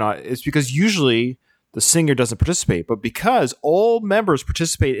pick or not. It's because usually the singer doesn't participate. But because all members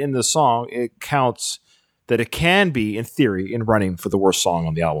participate in the song, it counts that it can be, in theory, in running for the worst song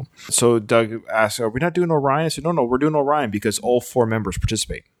on the album. So Doug asked, are we not doing Orion? I said, no, we're doing Orion because all 4 members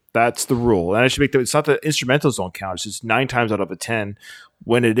participate. That's the rule. And I should make that, it's not that instrumentals don't count. It's just 9 times out of 10,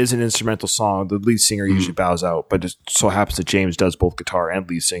 when it is an instrumental song, the lead singer usually bows out. But it so happens that James does both guitar and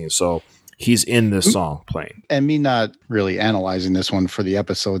lead singing. So he's in this song playing. And me not really analyzing this one for the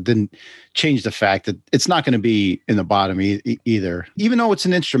episode didn't change the fact that it's not going to be in the bottom either. Even though it's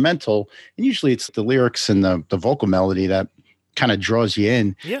an instrumental, and usually it's the lyrics and the vocal melody that kind of draws you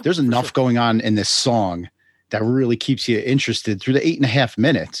in. Yeah, there's enough going on in this song that really keeps you interested through the 8.5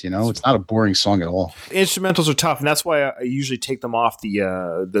 minutes. It's not a boring song at all. Instrumentals are tough, and that's why I usually take them off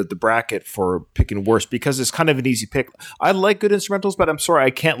the bracket for picking worst, because it's kind of an easy pick. I like good instrumentals, but I'm sorry,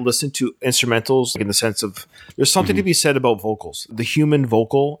 I can't listen to instrumentals in the sense of there's something to be said about vocals. The human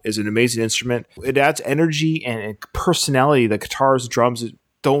vocal is an amazing instrument. It adds energy and personality that guitars, drums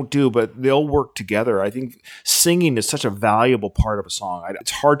don't do, but they'll work together. I think singing is such a valuable part of a song. It's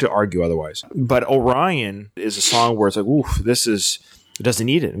hard to argue otherwise. But Orion is a song where it's like, oof, it doesn't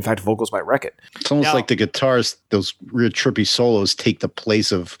need it. In fact, vocals might wreck it. It's almost like the guitars, those real trippy solos take the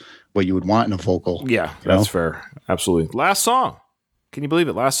place of what you would want in a vocal. Yeah, that's fair. Absolutely. Last song. Can you believe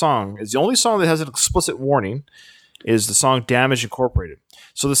it? Last song is the only song that has an explicit warning, is the song Damage Incorporated.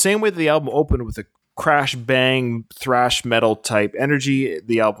 So the same way that the album opened with a crash, bang, thrash metal type energy,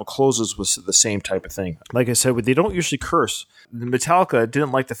 the album closes with the same type of thing. Like I said, they don't usually curse. Metallica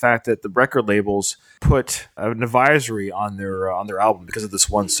didn't like the fact that the record labels put an advisory on their album because of this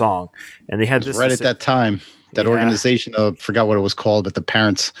one song, and they had this right at that time. That organization, forgot what it was called, but the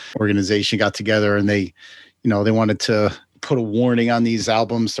parents' organization got together and they wanted to put a warning on these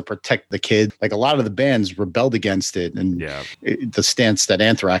albums to protect the kid. Like a lot of the bands rebelled against it, and the stance that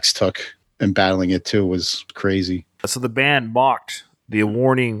Anthrax took and battling it too was crazy. So the band mocked the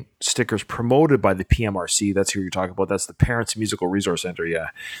warning stickers promoted by the PMRC. That's who you're talking about. That's the Parents Musical Resource Center. Yeah.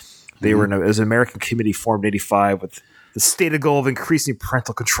 They were as an American committee formed in 1985 with the stated goal of increasing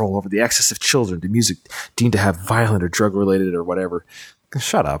parental control over the access of children to music deemed to have violent or drug related or whatever.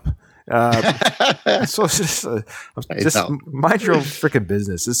 Shut up. So it's just mind your own freaking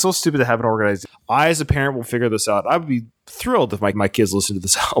business. It's so stupid to have an organized. I, as a parent, will figure this out. I would be thrilled if my kids listen to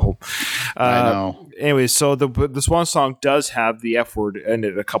this album. I know. Anyway, so this one song does have the F word in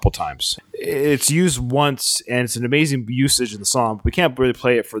it a couple times. It's used once, and it's an amazing usage in the song. We can't really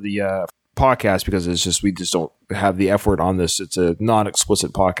play it for the podcast because we just don't have the F word on this. It's a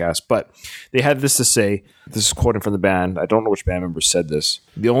non-explicit podcast, but they had this to say. This is quoting from the band. I don't know which band member said this.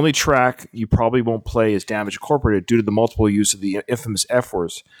 The only track you probably won't play is Damage Incorporated due to the multiple use of the infamous F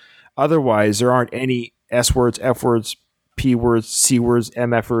words. Otherwise, there aren't any S words, F words, P words, C words,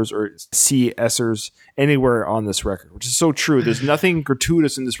 MFers, or CSers anywhere on this record, which is so true. There's nothing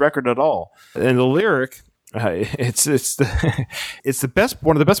gratuitous in this record at all. And the lyric, it's the best,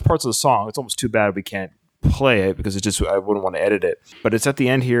 one of the best parts of the song. It's almost too bad we can't play it because I wouldn't want to edit it. But it's at the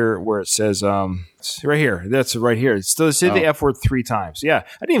end here where it says, right here. That's right here. It's still say the F word 3 times. Yeah,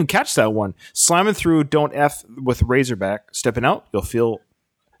 I didn't even catch that one. Slamming through, don't F with Razorback. Stepping out, you'll feel.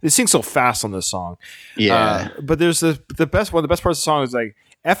 They sing so fast on this song. Yeah. But there's the best one. The best part of the song is like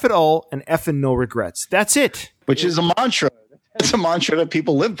F it all and F and no regrets. That's it. Which is a mantra. That's a mantra that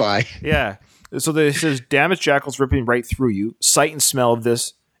people live by. Yeah. So it says, damaged jackals ripping right through you. Sight and smell of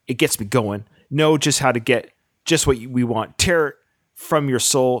this, it gets me going. Know just how to get just what we want. Tear it from your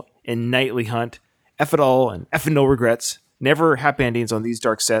soul in nightly hunt. F it all and F and no regrets. Never happy endings on these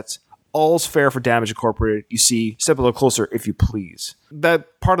dark sets. All's fair for Damage Incorporated. You see, step a little closer if you please.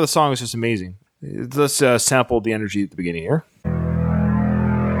 That part of the song is just amazing. Let's sample the energy at the beginning here.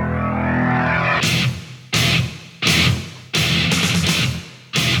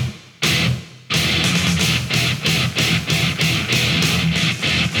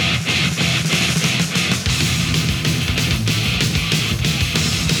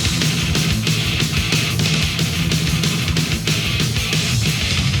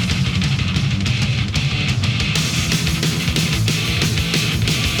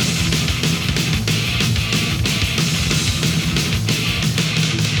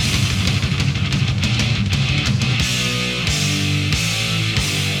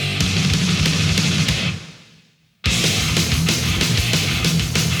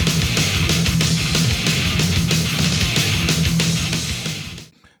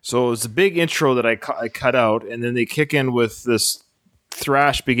 So it's a big intro that I cut out, and then they kick in with this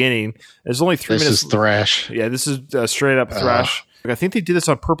thrash beginning. There's only 3 minutes. This is thrash. Yeah, this is straight up thrash. I think they did this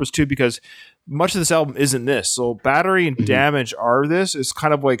on purpose too, because much of this album isn't this. So Battery and Damage are this. It's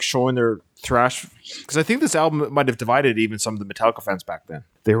kind of like showing their thrash, because I think this album might have divided even some of the Metallica fans back then.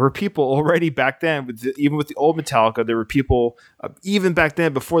 There were people already back then, even with the old Metallica, there were people even back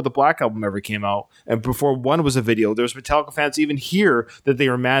then before the Black Album ever came out and before One was a video, there was Metallica fans even here that they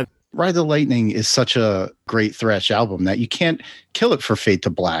were mad. Ride the Lightning is such a great thrash album that you can't kill it for Fade to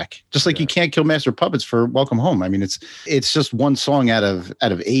Black, just like you can't kill Master of Puppets for Welcome Home. I mean, it's just one song out of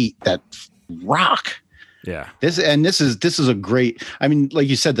 8 that rock. Yeah. This is a great. I mean, like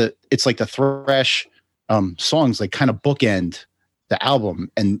you said, that it's like the thrash songs like kind of bookend the album,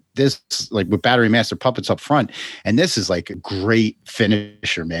 and this like with Battery Master Puppets up front, and this is like a great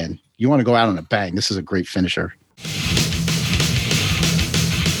finisher, man. you want to go out on a bang, this is a great finisher. Dealing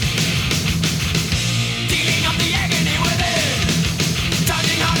up the agony within,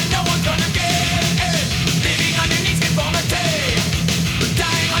 touching hard and no one's gonna get it. Living underneath conformity,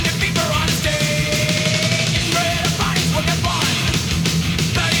 dying on your feet for honesty. Getting rid of bodies working fun,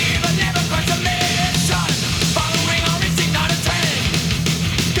 but even never quite a mission. Following our instinct, not a trend.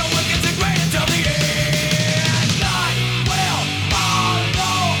 Go against the grain until the end. Night will follow us.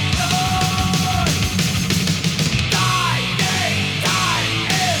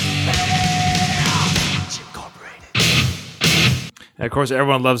 And of course,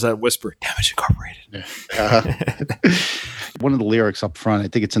 everyone loves that whisper, Damage Incorporated. One of the lyrics up front, I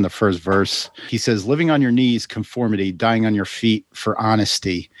think it's in the first verse. He says, living on your knees, conformity, dying on your feet for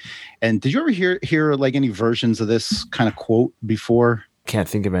honesty. And did you ever hear like any versions of this kind of quote before? Can't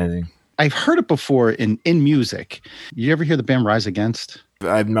think of anything. I've heard it before in music. You ever hear the band Rise Against?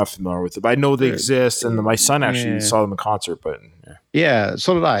 I'm not familiar with it, but I know they exist, and my son actually saw them in concert. But yeah,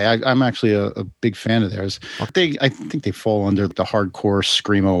 so did I. I'm actually a big fan of theirs. I think they fall under the hardcore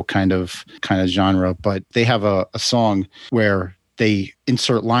screamo kind of genre, but they have a song where they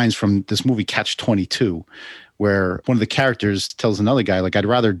insert lines from this movie Catch 22, where one of the characters tells another guy, like, I'd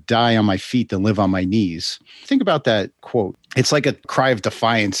rather die on my feet than live on my knees. Think about that quote. It's like a cry of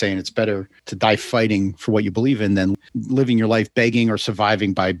defiance saying it's better to die fighting for what you believe in than living your life begging or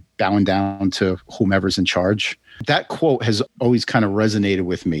surviving by bowing down to whomever's in charge. That quote has always kind of resonated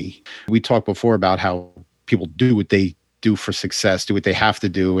with me. We talked before about how people do what they do for success, do what they have to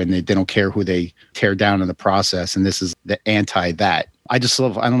do, and they don't care who they tear down in the process. And this is the anti that. I just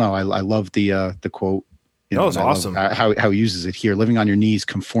love, I don't know, I love the quote. You know, it's awesome. How he uses it here. Living on your knees,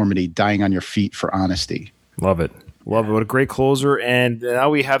 conformity, dying on your feet for honesty. Love it. Love it. What a great closer. And now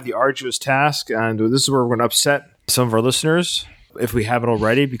we have the arduous task. And this is where we're going to upset some of our listeners, if we haven't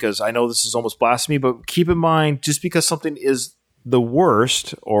already, because I know this is almost blasphemy. But keep in mind, just because something is the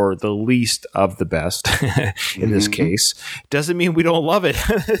worst or the least of the best in this case doesn't mean we don't love it.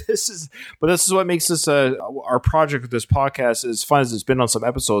 This is what makes this our project with this podcast as fun as it's been on some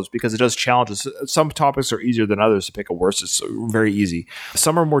episodes, because it does challenge us. Some topics are easier than others to pick a worst. It's very easy.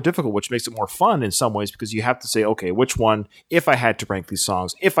 Some are more difficult, which makes it more fun in some ways, because you have to say, okay, which one, if I had to rank these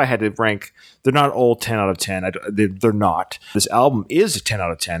songs, if I had to rank, they're not all 10 out of 10. They're not. This album is a 10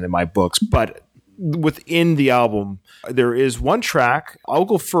 out of 10 in my books, but within the album, there is one track. I'll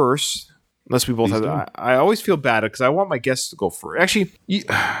go first, unless we both have. I always feel bad because I want my guests to go first. Actually,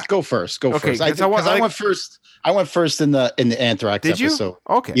 go first. Go first. I went first. I went first in the Anthrax episode. You?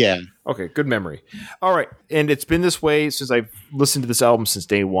 Okay. Yeah. Okay. Good memory. All right. And it's been this way since I've listened to this album since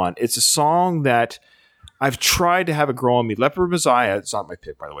day one. It's a song that I've tried to have it grow on me. Leopard Messiah, it's not my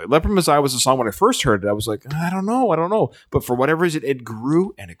pick, by the way. Leopard Messiah was a song when I first heard it. I was like, I don't know. But for whatever reason, it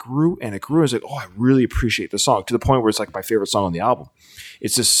grew and it grew and it grew. I was like, I really appreciate the song, to the point where it's like my favorite song on the album.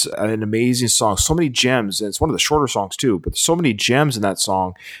 It's just an amazing song. So many gems. And it's one of the shorter songs too, but so many gems in that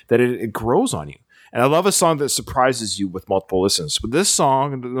song that it grows on you. And I love a song that surprises you with multiple listens. But this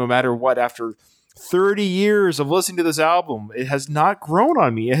song, no matter what, after 30 years of listening to this album, it has not grown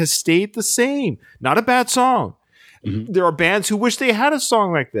on me. It has stayed the same. Not a bad song. Mm-hmm. There are bands who wish they had a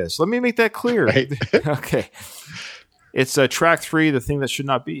song like this. Let me make that clear. Right. Okay. It's track 3, The Thing That Should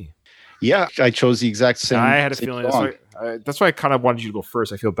Not Be. Yeah, I chose the exact same. I had a feeling. That's why I kind of wanted you to go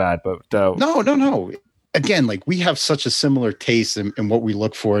first. I feel bad, but no. Again, like, we have such a similar taste in what we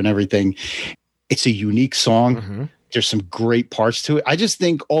look for and everything. It's a unique song. Mm-hmm. There's some great parts to it. I just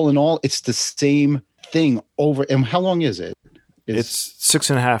think all in all, it's the same thing over. And how long is it? It's 6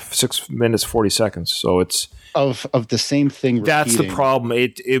 minutes, 40 seconds. So it's of the same thing. That's the problem.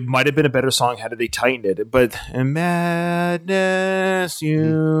 It might have been a better song had they tightened it, but in madness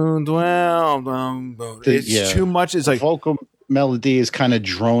you dwell. It's too much. It's like vocal melody is kind of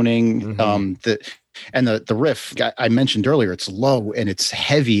droning. Mm-hmm. The riff I mentioned earlier, it's low and it's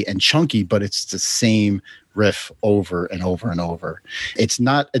heavy and chunky, but it's the same riff over and over and over. It's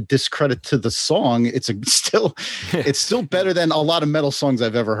not a discredit to the song. It's still better than a lot of metal songs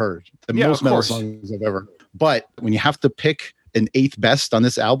I've ever heard. Most metal songs I've ever heard. But when you have to pick an 8th best on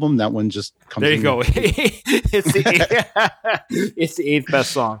this album, that one just comes. There you go. It's the 8th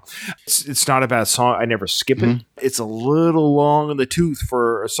best song. It's not a bad song. I never skip it. It's a little long in the tooth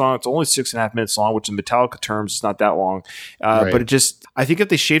for a song. It's only 6.5 minutes long, which in Metallica terms is not that long. Right. But I think if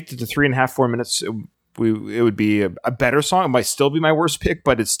they shaped it to 3.5, 4 minutes, it would be a better song. It might still be my worst pick,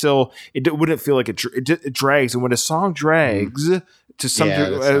 but it wouldn't feel like it drags. And when a song drags to some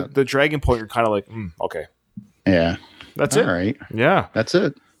the dragging point, you're kind of like, okay. Yeah. That's it. All right. Yeah. That's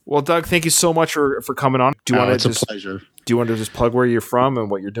it. Well, Doug, thank you so much for coming on. Do you want to it's a pleasure. Do you want to just plug where you're from and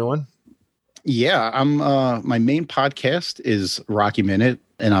what you're doing? Yeah, I'm my main podcast is Rocky Minute,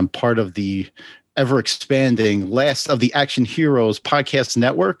 and I'm part of the ever expanding Last of the Action Heroes podcast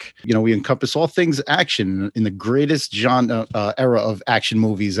network. You know, we encompass all things action in the greatest genre era of action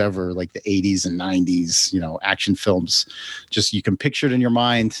movies ever, like the 80s and 90s, you know, action films. Just you can picture it in your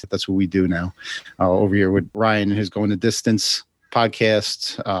mind. That's what we do now. Over here with Ryan, who's Going the Distance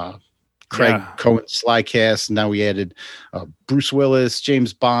podcast, Craig Cohen Slycast. Now we added Bruce Willis,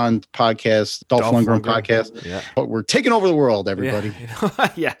 James Bond podcast, Dolph Lundgren podcast. Yeah. But we're taking over the world, everybody.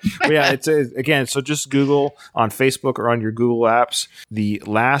 Yeah. It's again, so just Google on Facebook or on your Google apps, the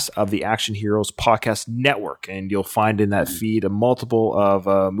Last of the Action Heroes podcast network, and you'll find in that feed a multiple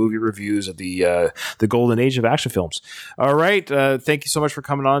of movie reviews of the golden age of action films. All right. Thank you so much for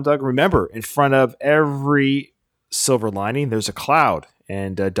coming on, Doug. Remember, in front of every silver lining, there's a cloud.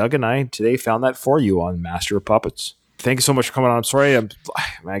 And Doug and I today found that for you on Master of Puppets. Thank you so much for coming on. I'm sorry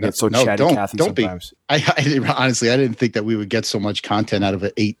I get so chatty Cathy sometimes. Honestly, I didn't think that we would get so much content out of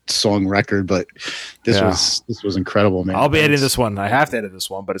an 8-song record, but this was incredible, man. I'll be editing this one. I have to edit this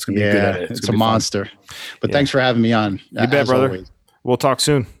one, but it's going to be a good edit. It's a monster. Fun. But thanks for having me on. You bet, brother. Always. We'll talk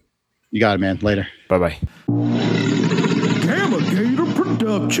soon. You got it, man. Later. Bye-bye. Gamma Gator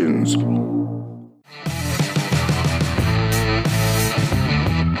Productions.